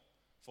 5, 4.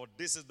 For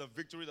this is the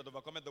victory that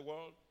overcometh the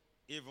world,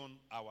 even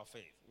our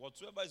faith.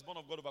 Whatsoever is born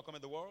of God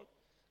overcometh the world,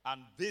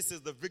 and this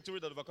is the victory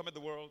that overcometh the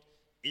world,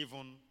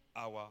 even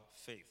our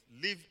faith.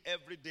 Live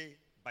every day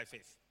by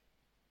faith.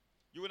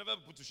 You will never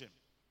be put to shame.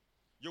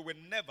 You will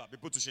never be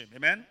put to shame.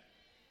 Amen?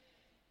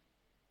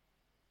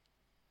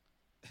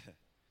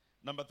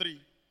 Number 3.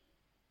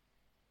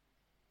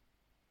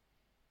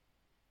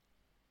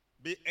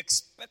 Be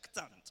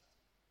expectant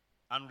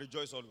and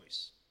rejoice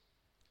always.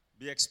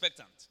 Be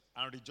expectant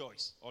and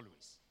rejoice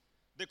always.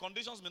 The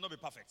conditions may not be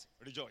perfect.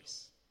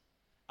 Rejoice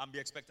and be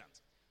expectant.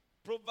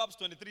 Proverbs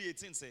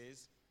 23:18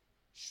 says,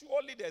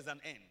 surely there is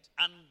an end,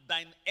 and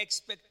thine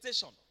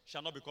expectation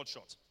shall not be cut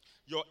short.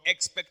 Your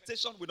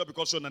expectation will not be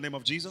cut short in the name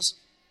of Jesus.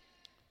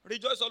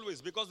 Rejoice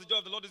always, because the joy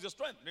of the Lord is your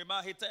strength.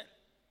 Remember, 8:10.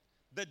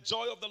 The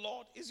joy of the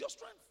Lord is your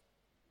strength.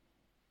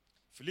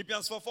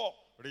 Philippians 4:4.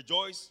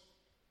 Rejoice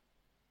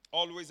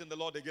always in the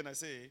Lord. Again, I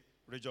say,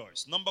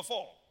 rejoice. Number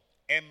 4,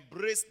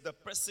 embrace the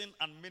person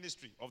and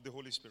ministry of the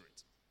Holy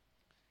Spirit.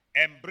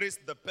 Embrace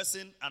the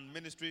person and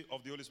ministry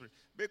of the Holy Spirit,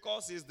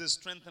 because he is the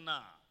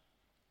strengthener.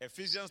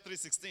 Ephesians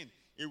 3:16.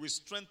 He will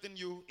strengthen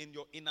you in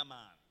your inner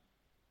man.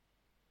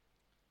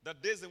 The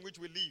days in which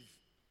we live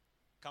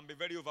can be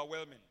very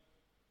overwhelming.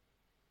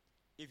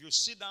 If you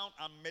sit down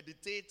and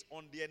meditate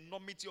on the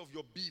enormity of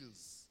your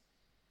bills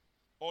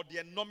or the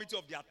enormity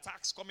of the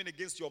attacks coming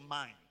against your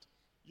mind,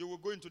 you will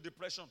go into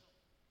depression.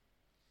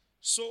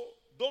 So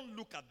don't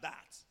look at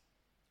that.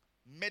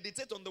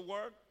 Meditate on the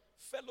word,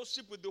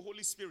 fellowship with the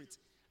Holy Spirit.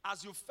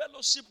 As you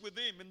fellowship with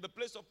him in the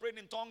place of praying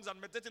in tongues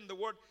and meditating the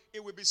word,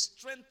 it will be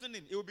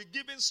strengthening. It will be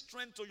giving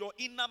strength to your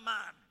inner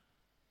man,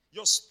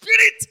 your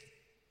spirit.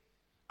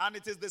 And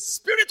it is the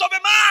spirit of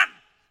a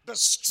man, the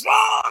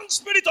strong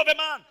spirit of a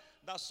man,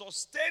 that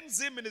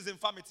sustains him in his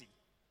infirmity.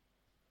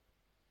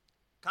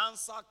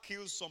 Cancer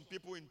kills some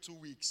people in 2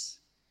 weeks.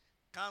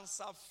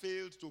 Cancer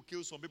failed to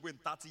kill some people in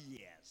 30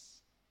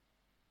 years.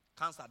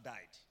 Cancer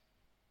died.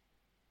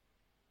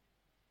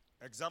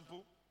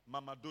 Example,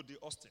 Mama Dodie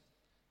Austin.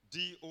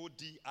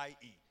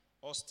 D-O-D-I-E.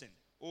 Austin.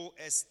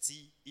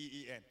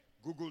 O-S-T-E-E-N.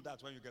 Google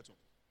that when you get home.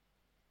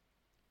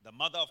 The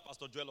mother of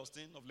Pastor Joel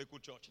Austin of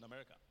Lakewood Church in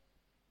America.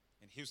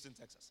 In Houston,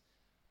 Texas.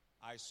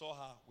 I saw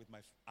her with my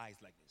eyes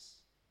like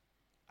this.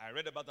 I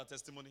read about that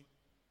testimony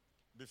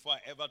before I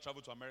ever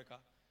traveled to America.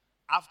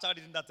 After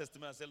reading that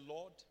testimony, I said,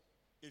 Lord,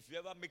 if you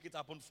ever make it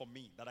happen for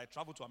me that I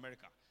travel to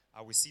America,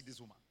 I will see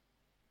this woman.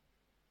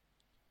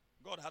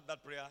 God had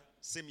that prayer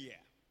same year.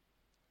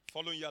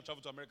 Following year, I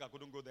traveled to America. I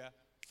couldn't go there.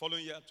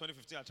 Following year,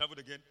 2015, I traveled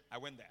again. I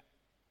went there.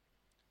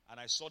 And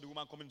I saw the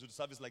woman coming to the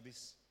service like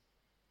this.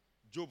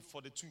 Job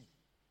 42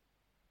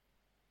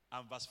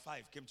 and verse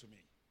 5 came to me.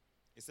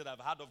 He said, I've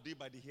heard of thee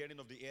by the hearing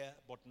of the ear,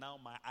 but now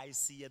my eyes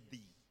see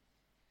thee.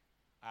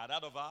 I had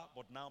heard of her,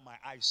 but now my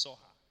eyes saw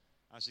her.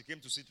 And she came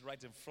to sit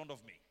right in front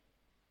of me.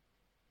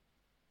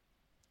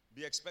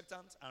 Be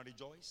expectant and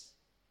rejoice.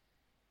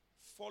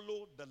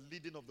 Follow the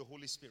leading of the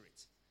Holy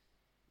Spirit.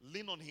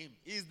 Lean on him.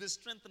 He is the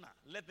strengthener.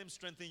 Let him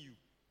strengthen you.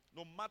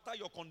 No matter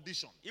your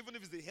condition, even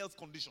if it's a health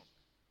condition.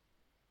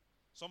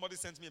 Somebody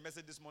sent me a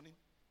message this morning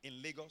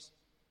in Lagos,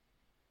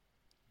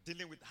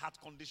 dealing with heart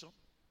condition,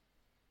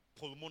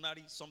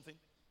 pulmonary something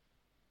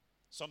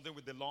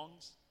with the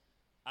lungs,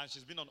 and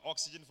she's been on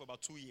oxygen for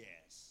about 2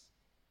 years.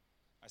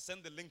 I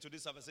sent the link to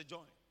this service. I said,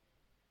 join.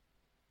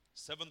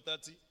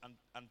 7:30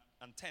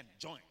 and 10,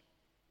 join.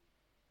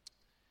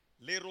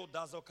 Lero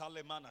Dazo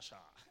Kale Manasha.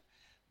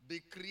 The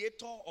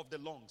creator of the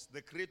lungs,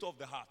 the creator of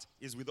the heart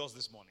is with us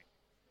this morning.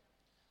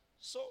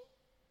 So,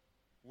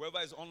 whoever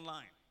is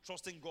online,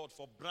 trusting God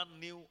for brand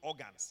new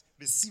organs,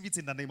 receive it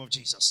in the name of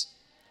Jesus.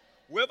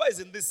 Whoever is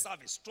in this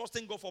service,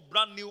 trusting God for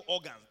brand new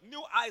organs,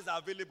 new eyes are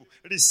available,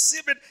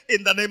 receive it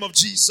in the name of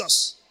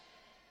Jesus.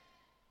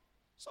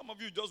 Some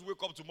of you just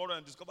wake up tomorrow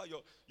and discover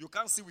you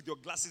can't see with your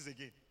glasses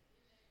again.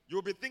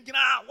 You'll be thinking,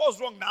 what's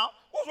wrong now?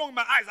 What's wrong with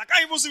my eyes? I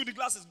can't even see with the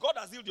glasses. God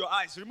has healed your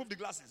eyes. Remove the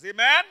glasses.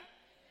 Amen?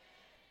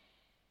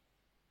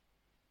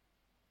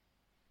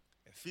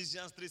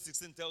 Ephesians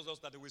 3:16 tells us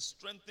that he will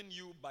strengthen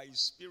you by his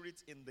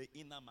spirit in the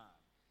inner man.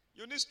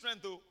 You need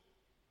strength though.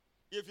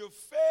 If you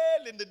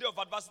fail in the day of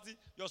adversity,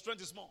 your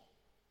strength is small.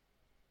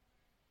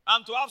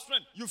 And to have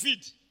strength, you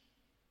feed.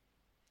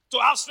 To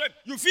have strength,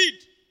 you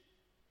feed.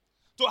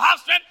 To have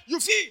strength, you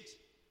feed.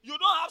 You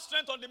don't have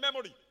strength on the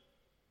memory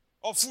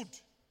of food.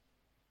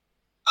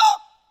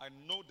 I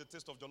know the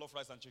taste of jollof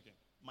rice and chicken.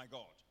 My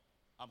God,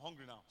 I'm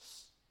hungry now.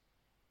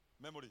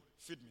 Memory,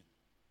 feed me.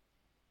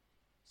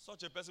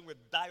 Such a person will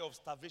die of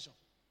starvation.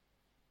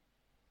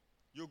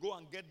 You go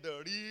and get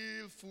the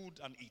real food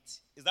and eat.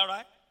 Is that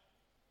right?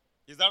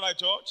 Is that right,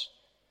 church?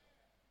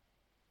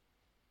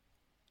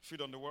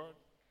 Feed on the word.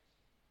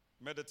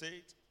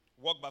 Meditate.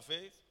 Walk by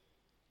faith.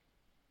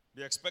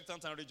 Be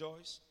expectant and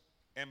rejoice.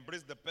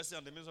 Embrace the person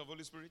and the ministry of the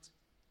Holy Spirit.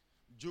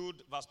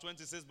 Jude verse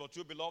 20 says, but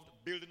you beloved,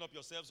 building up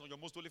yourselves on your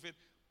most holy faith,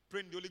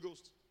 pray in the Holy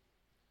Ghost.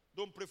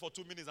 Don't pray for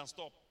 2 minutes and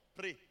stop.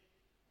 Pray.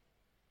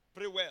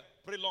 Pray well.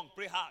 Pray long.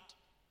 Pray hard.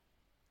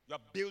 You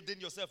are building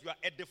yourself. You are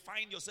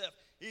edifying yourself.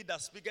 He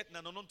that speaketh in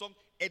an unknown tongue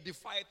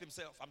edifieth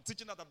himself. I'm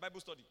teaching that at Bible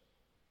study.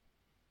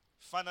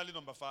 Finally,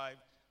 number 5,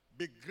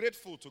 be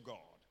grateful to God.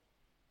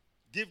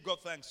 Give God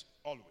thanks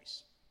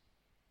always.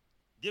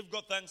 Give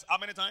God thanks how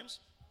many times?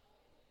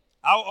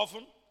 How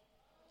often?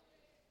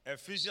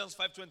 Ephesians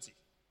 5:20.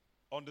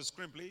 On the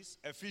screen, please.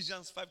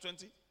 Ephesians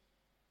 5:20.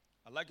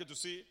 I'd like you to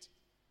see it.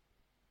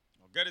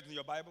 Or get it in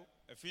your Bible.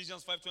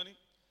 Ephesians 5:20.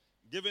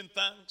 Giving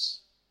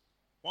thanks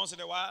once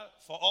in a while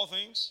for all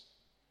things.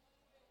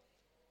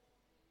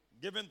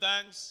 Giving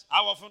thanks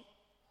how often?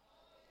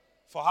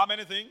 For how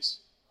many things?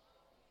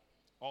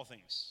 All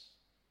things.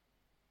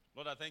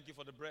 Lord, I thank you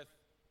for the breath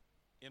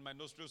in my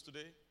nostrils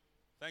today.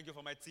 Thank you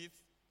for my teeth.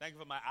 Thank you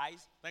for my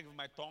eyes. Thank you for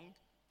my tongue.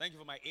 Thank you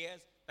for my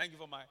ears. Thank you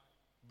for my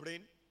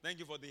brain. Thank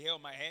you for the hair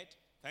on my head.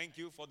 Thank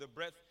you for the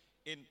breath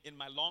in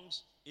my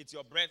lungs. It's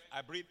your breath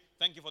I breathe.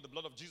 Thank you for the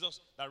blood of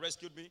Jesus that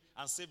rescued me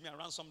and saved me and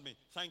ransomed me.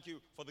 Thank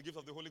you for the gift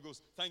of the Holy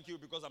Ghost. Thank you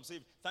because I'm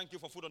saved. Thank you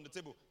for food on the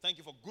table. Thank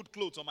you for good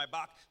clothes on my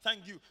back.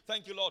 Thank you,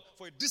 Lord,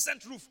 for a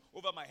decent roof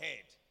over my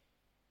head.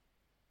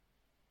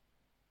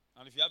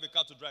 And if you have a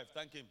car to drive,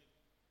 thank him.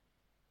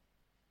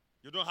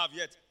 You don't have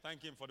yet,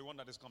 thank him for the one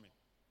that is coming.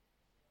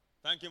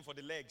 Thank him for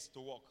the legs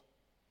to walk.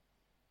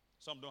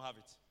 Some don't have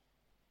it.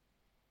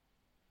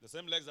 The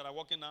same legs that are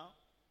walking now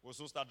will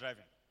soon start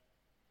driving.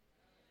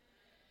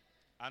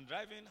 And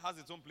driving has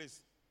its own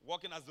place.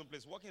 Walking has its own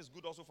place. Walking is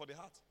good also for the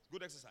heart. It's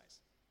good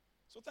exercise.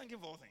 So thank him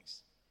for all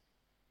things.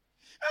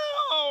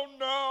 Oh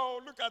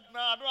no, look at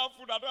now. I don't have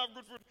food. I don't have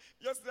good food.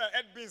 Yesterday I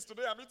ate beans.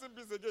 Today I'm eating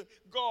beans again.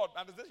 God,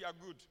 and they say you are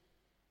good.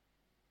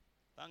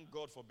 Thank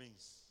God for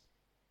beans.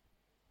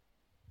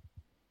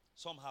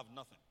 Some have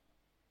nothing.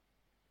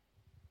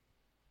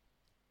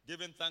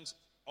 Giving thanks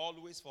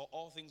always for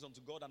all things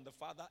unto God and the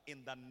Father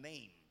in the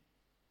name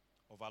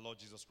of our Lord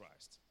Jesus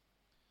Christ.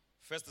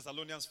 1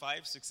 Thessalonians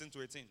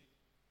 5:16-18.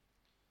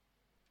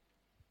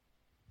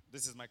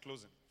 This is my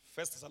closing.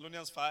 1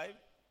 Thessalonians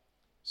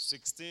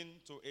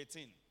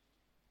 5:16-18.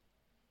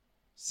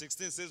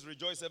 16 says,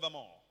 rejoice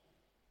evermore.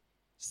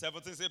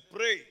 17 says,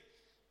 pray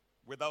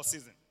without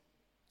ceasing.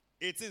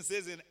 18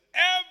 says, in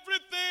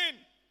everything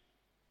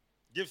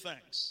give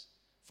thanks,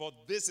 for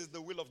this is the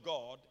will of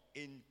God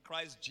in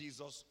Christ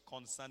Jesus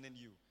concerning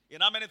you. In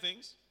how many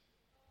things?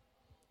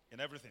 In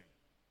everything.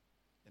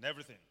 In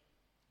everything.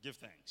 Give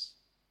thanks.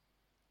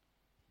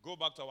 Go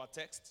back to our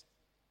text,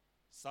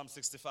 Psalm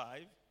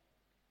 65,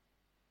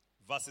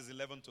 verses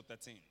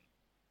 11-13.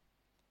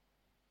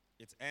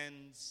 It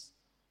ends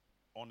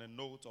on a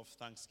note of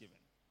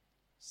thanksgiving.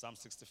 Psalm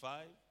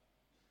 65,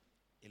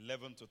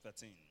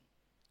 11-13.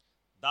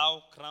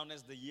 Thou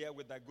crownest the year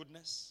with thy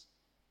goodness,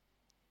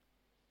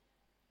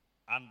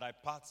 and thy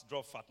paths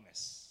draw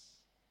fatness.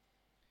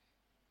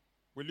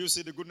 Will you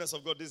see the goodness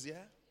of God this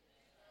year?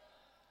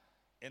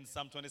 In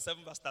Psalm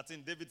 27 verse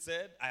 13, David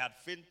said, I had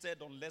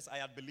fainted unless I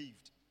had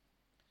believed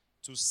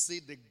to see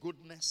the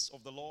goodness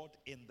of the Lord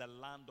in the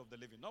land of the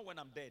living. Not when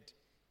I'm dead,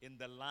 in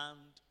the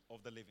land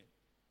of the living.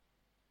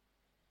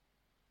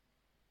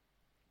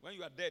 When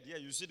you are dead, yeah,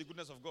 you see the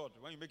goodness of God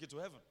when you make it to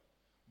heaven.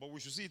 But we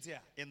should see it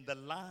here, in the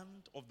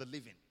land of the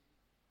living.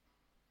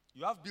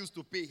 You have bills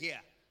to pay here,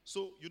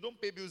 so you don't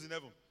pay bills in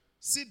heaven.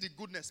 See the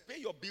goodness, pay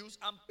your bills,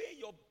 and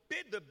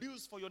pay the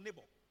bills for your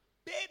neighbor.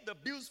 Pay the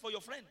bills for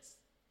your friends.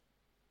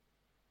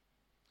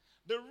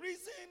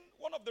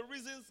 One of the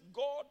reasons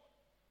God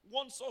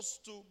wants us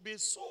to be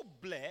so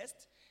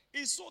blessed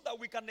is so that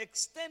we can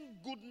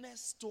extend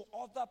goodness to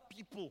other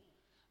people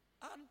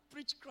and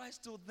preach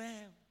Christ to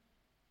them.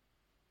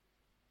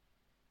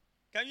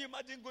 Can you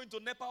imagine going to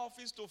NEPA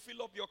office to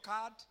fill up your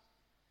card,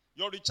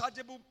 your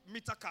rechargeable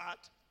meter card,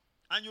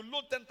 and you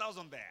load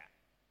 10,000 there?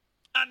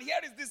 And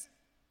here is this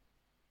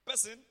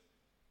person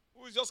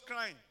who is just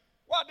crying.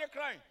 Why are they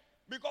crying?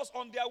 Because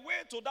on their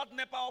way to that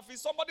NEPA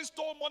office, somebody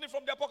stole money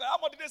from their pocket. How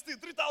much did they steal?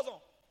 3,000.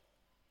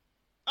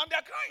 And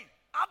they're crying.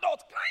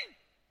 Adults crying.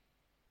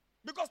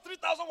 Because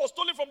 3,000 was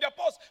stolen from their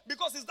purse.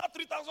 Because it's that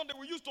 3,000 they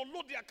will use to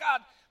load their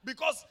card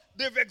because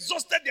they've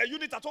exhausted their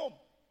unit at home.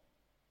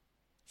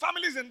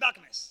 Families in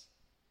darkness.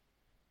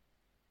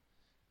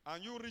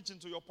 And you reach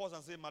into your purse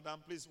and say, Madam,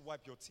 please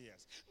wipe your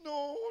tears.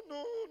 No.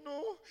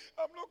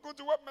 I'm not going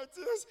to wipe my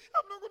tears.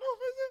 I'm not going to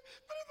wipe my tears.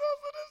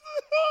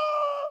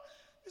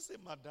 3,000. You say,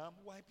 Madam,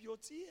 wipe your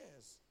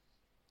tears.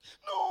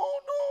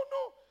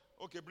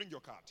 No. Okay, bring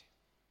your card.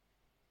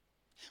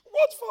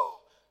 What for?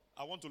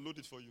 I want to load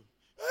it for you.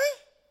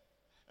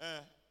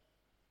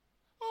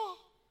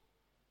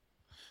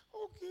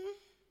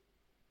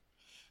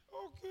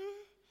 Okay.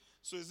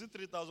 So is it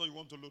 3,000 you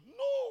want to load?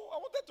 No, I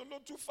wanted to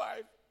load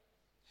 2,500.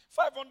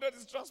 500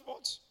 is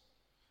transport.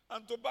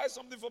 And to buy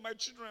something for my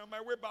children on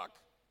my way back.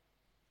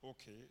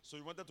 Okay, so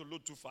you wanted to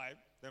load 2,500,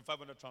 then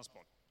 500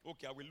 transport.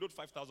 Okay, I will load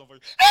 5,000 for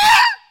you.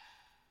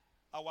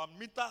 Our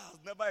meter has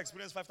never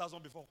experienced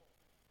 5,000 before.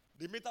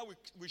 The meter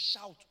will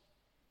shout.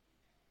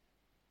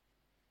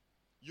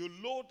 You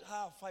load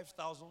her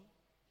 5,000.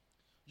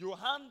 You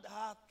hand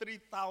her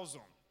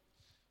 3,000.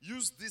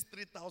 Use this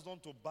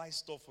 3,000 to buy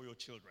stuff for your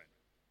children.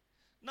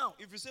 Now,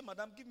 if you say,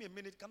 Madam, give me a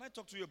minute, can I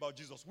talk to you about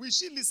Jesus? Will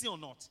she listen or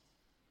not?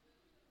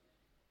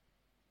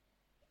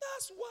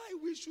 That's why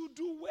we should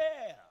do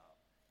well.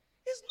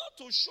 It's not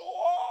to show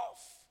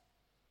off.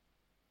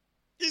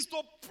 It's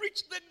to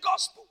preach the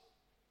gospel.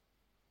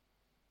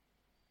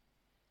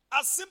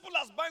 As simple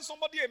as buying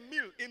somebody a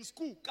meal in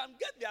school can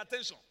get their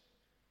attention.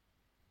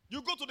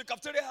 You go to the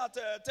cafeteria at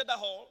Teda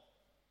Hall,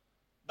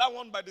 that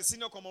one by the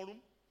senior common room,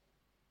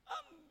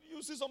 and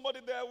you see somebody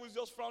there who is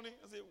just frowning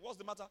and say, what's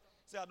the matter?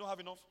 Say, I don't have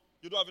enough.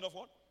 You don't have enough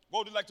what? What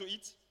would you like to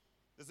eat?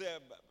 They say,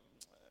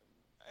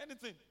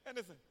 anything.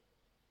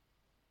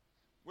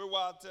 We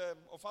were at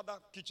Ofada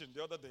kitchen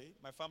the other day,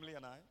 my family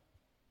and I.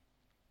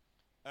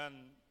 And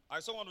I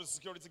saw one of the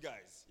security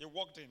guys. He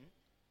walked in.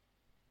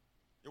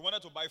 He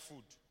wanted to buy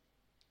food.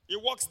 He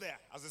works there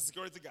as a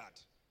security guard.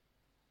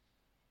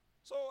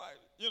 So,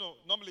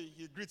 normally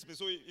he greets me.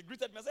 So he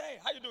greeted me. I said, hey,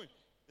 how you doing?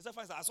 He said,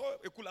 fine, sir. I saw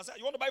a cooler. I said,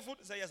 you want to buy food?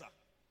 He said, yes, sir.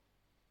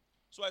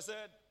 So I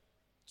said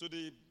to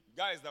the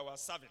guys that were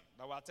serving,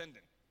 that were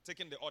attending,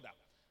 taking the order,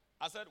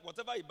 I said,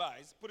 whatever he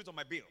buys, put it on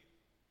my bill.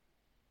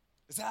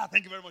 He said,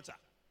 thank you very much, sir.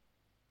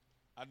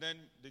 And then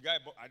the guy,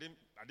 I didn't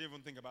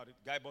even think about it.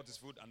 Guy bought his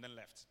food and then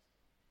left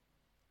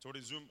to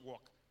resume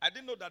work. I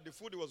didn't know that the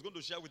food he was going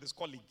to share with his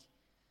colleague.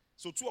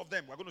 So two of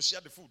them were going to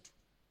share the food.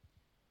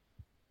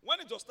 When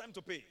it was time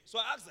to pay, so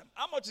I asked them,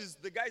 how much is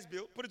the guy's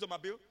bill? Put it on my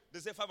bill. They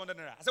say 500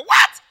 naira. I said,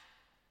 what?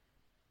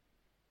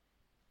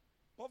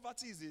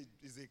 Poverty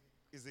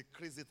is a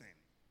crazy thing.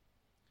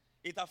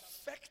 It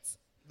affects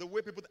the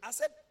way people. I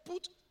said,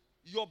 put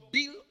your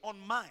bill on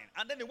mine.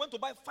 And then they went to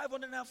buy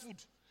 500 naira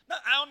food. Now,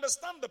 I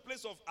understand the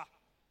place of,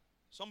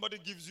 somebody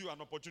gives you an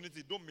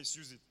opportunity, don't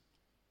misuse it.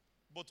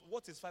 But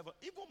what is 500?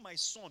 Even my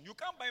son, you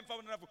can't buy him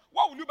 500 naira food.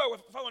 What will you buy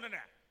with 500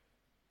 naira?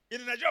 In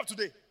the Nigeria of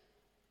today.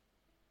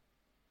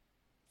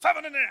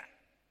 500 naira.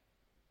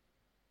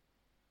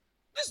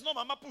 This is not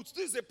Mama Put.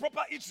 This is a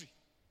proper eatery.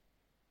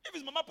 If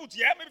it's Mama Put,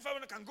 yeah, maybe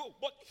 500 can go.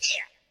 But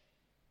here.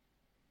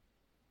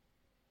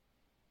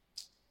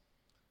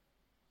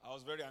 I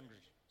was very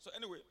angry. So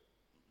anyway,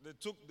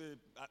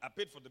 I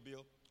paid for the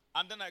bill.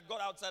 And then I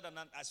got outside and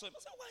I saw him. I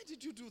said, why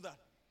did you do that?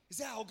 He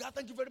said, oh God,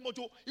 thank you very much.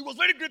 Oh, he was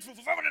very grateful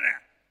for 500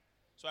 naira.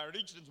 So I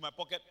reached into my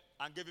pocket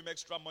and gave him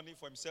extra money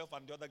for himself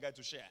and the other guy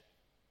to share.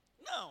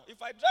 Now,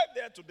 if I drive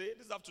there today,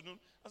 this afternoon,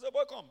 I say,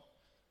 boy, come.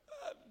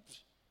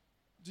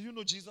 Do you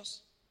know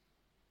Jesus?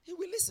 He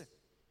will listen.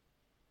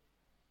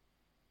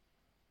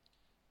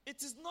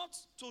 It is not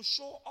to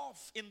show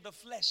off in the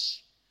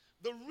flesh.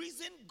 The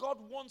reason God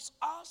wants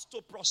us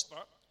to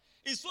prosper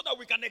is so that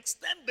we can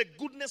extend the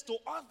goodness to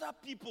other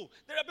people.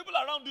 There are people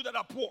around you that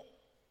are poor.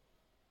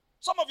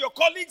 Some of your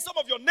colleagues, some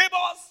of your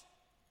neighbors.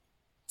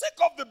 Take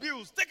off the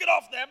bills, take it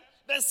off them,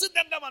 then sit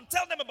them down and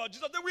tell them about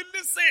Jesus. They will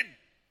listen.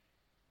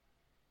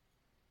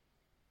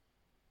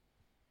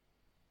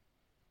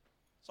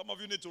 Some of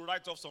you need to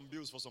write off some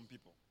bills for some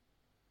people.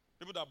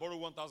 People that borrow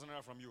 1,000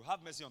 naira from you, have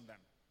mercy on them.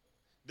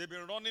 They've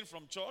been running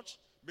from church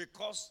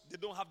because they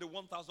don't have the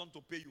 1,000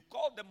 to pay you.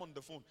 Call them on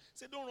the phone.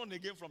 Say, don't run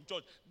again from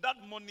church. That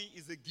money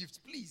is a gift,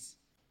 please.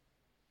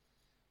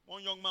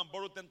 One young man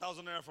borrowed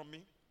 10,000 naira from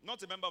me.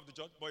 Not a member of the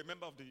church, but a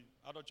member of the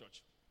other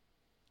church.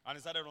 And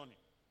he started running.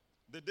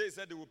 The day he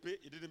said he would pay,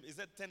 he didn't. He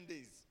said 10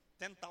 days.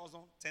 10,000,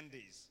 10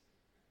 days.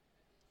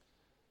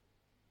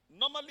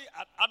 Normally,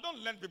 I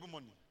don't lend people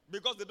money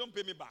because they don't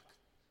pay me back.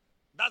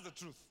 That's the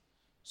truth.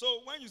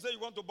 So when you say you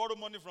want to borrow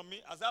money from me,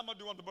 I say, how much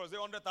do you want to borrow? Say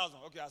 100,000.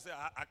 Okay, I say,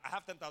 I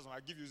have 10,000.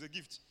 I give you as a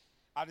gift.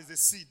 And it's a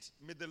seed.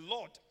 May the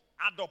Lord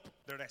add up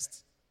the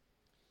rest.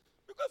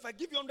 Because if I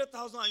give you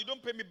 100,000 and you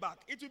don't pay me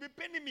back, it will be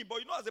paying me.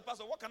 But you know, as a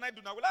pastor, what can I do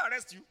now? Will I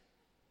arrest you?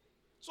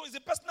 So it's a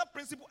personal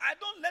principle. I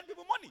don't lend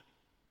people money.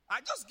 I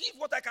just give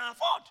what I can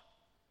afford.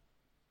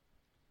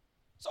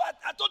 So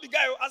I told the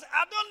guy, I said,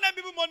 I don't lend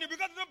people money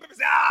because they don't pay me.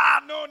 Say,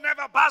 no,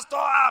 never, pastor,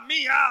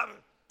 me.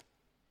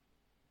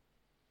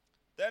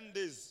 10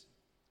 days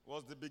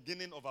was the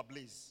beginning of a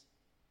blaze.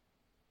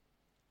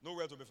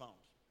 Nowhere to be found.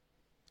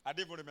 I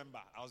didn't even remember.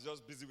 I was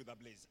just busy with a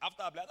blaze.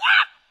 After a blaze,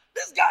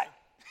 this guy.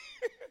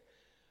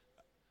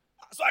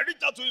 So I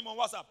reached out to him on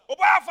WhatsApp. Oh,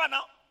 boy, how far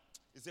now?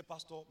 He said,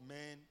 Pastor,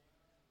 man,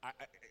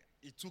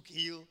 he took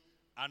heel,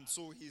 and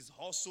so his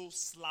hustle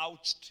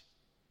slouched.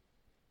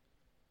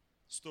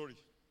 Story.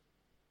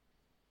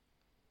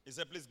 He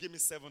said, please give me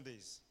 7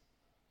 days.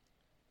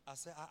 I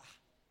said,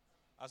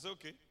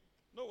 okay.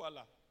 No,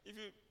 wallah. If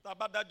you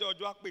about that job,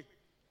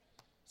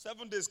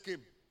 7 days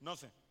came,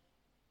 nothing.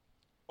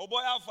 Oh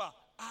boy, Alpha.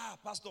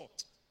 Pastor,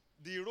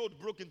 the road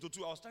broke into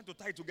two. I was trying to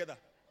tie it together.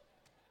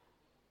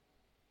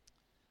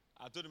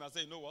 I told him, I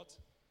said, you know what?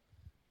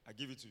 I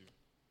give it to you.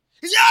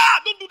 He said,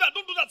 don't do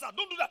that, sir.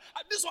 Don't do that.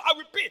 This one, I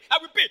will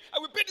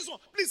pay this one.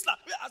 Please, sir.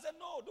 I said,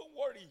 no, don't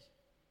worry.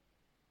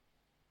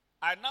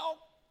 I now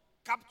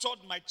captured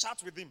my chat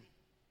with him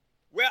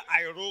where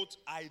I wrote,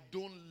 I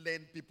don't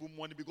lend people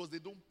money because they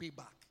don't pay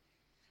back.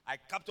 I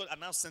captured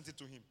and now sent it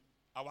to him.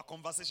 Our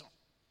conversation.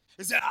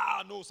 He said,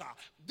 no, sir.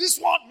 This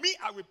one, me,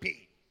 I will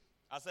pay.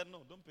 I said,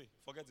 no, don't pay.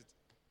 Forget it.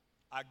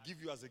 I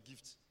give you as a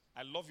gift.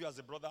 I love you as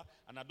a brother,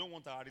 and I don't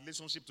want our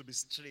relationship to be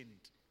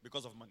strained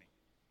because of money.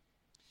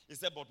 He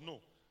said, but no,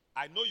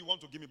 I know you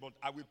want to give me, but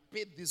I will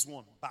pay this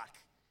one back.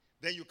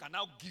 Then you can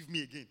now give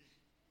me again.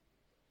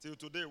 Till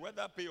today,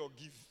 whether pay or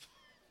give.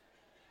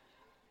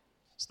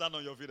 Stand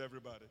on your feet,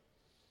 everybody.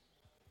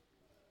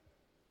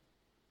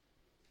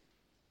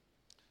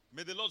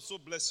 May the Lord so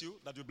bless you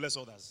that you bless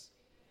others.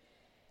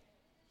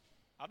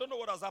 I don't know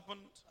what has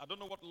happened. I don't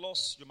know what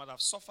loss you might have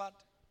suffered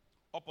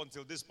up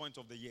until this point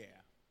of the year.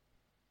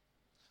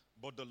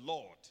 But the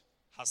Lord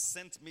has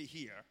sent me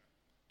here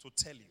to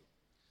tell you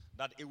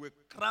that He will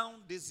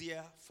crown this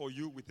year for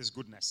you with His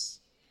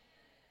goodness.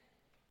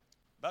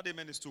 That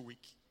amen is too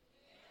weak.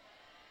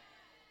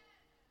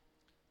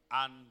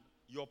 And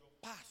your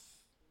path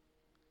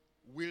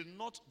will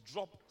not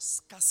drop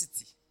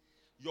scarcity.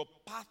 Your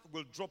path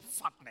will drop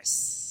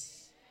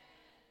fatness.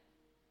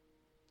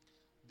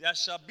 There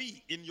shall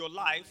be in your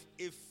life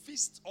a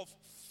feast of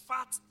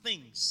fat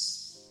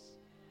things,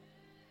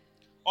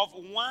 of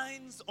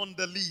wines on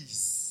the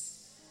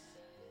lees,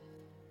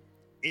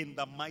 in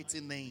the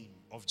mighty name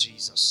of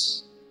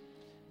Jesus.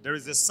 There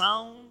is a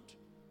sound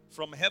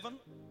from heaven,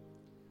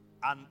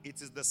 and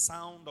it is the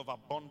sound of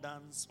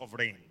abundance of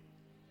rain.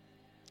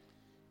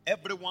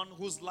 Everyone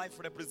whose life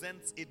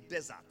represents a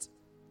desert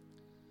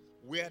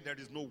where there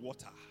is no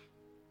water,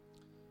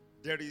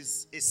 there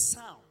is a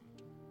sound,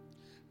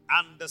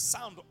 and the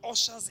sound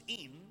ushers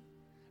in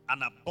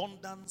an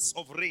abundance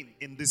of rain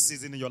in this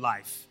season in your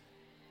life.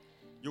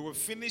 You will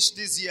finish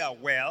this year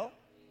well.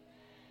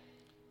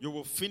 You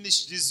will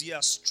finish this year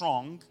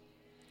strong.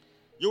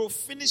 You will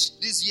finish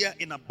this year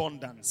in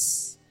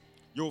abundance.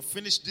 You will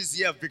finish this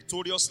year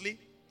victoriously.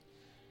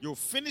 You will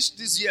finish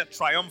this year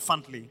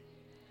triumphantly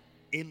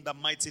in the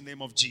mighty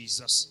name of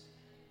Jesus.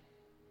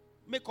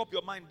 Make up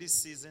your mind this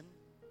season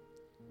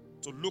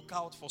to look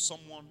out for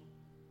someone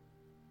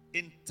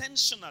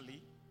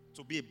intentionally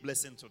to be a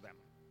blessing to them.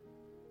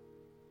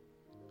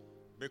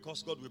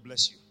 Because God will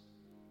bless you.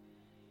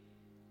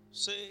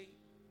 Say,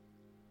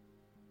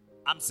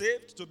 I'm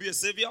saved to be a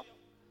savior.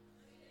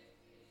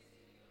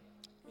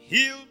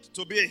 Healed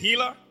to be a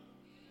healer.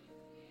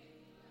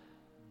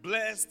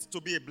 Blessed to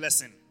be a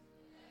blessing.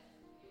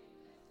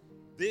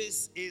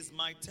 This is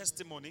my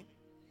testimony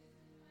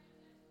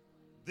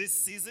this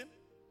season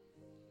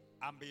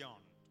and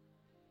beyond.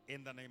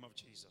 In the name of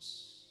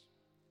Jesus.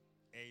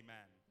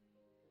 Amen.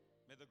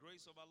 May the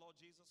grace of our Lord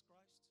Jesus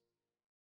Christ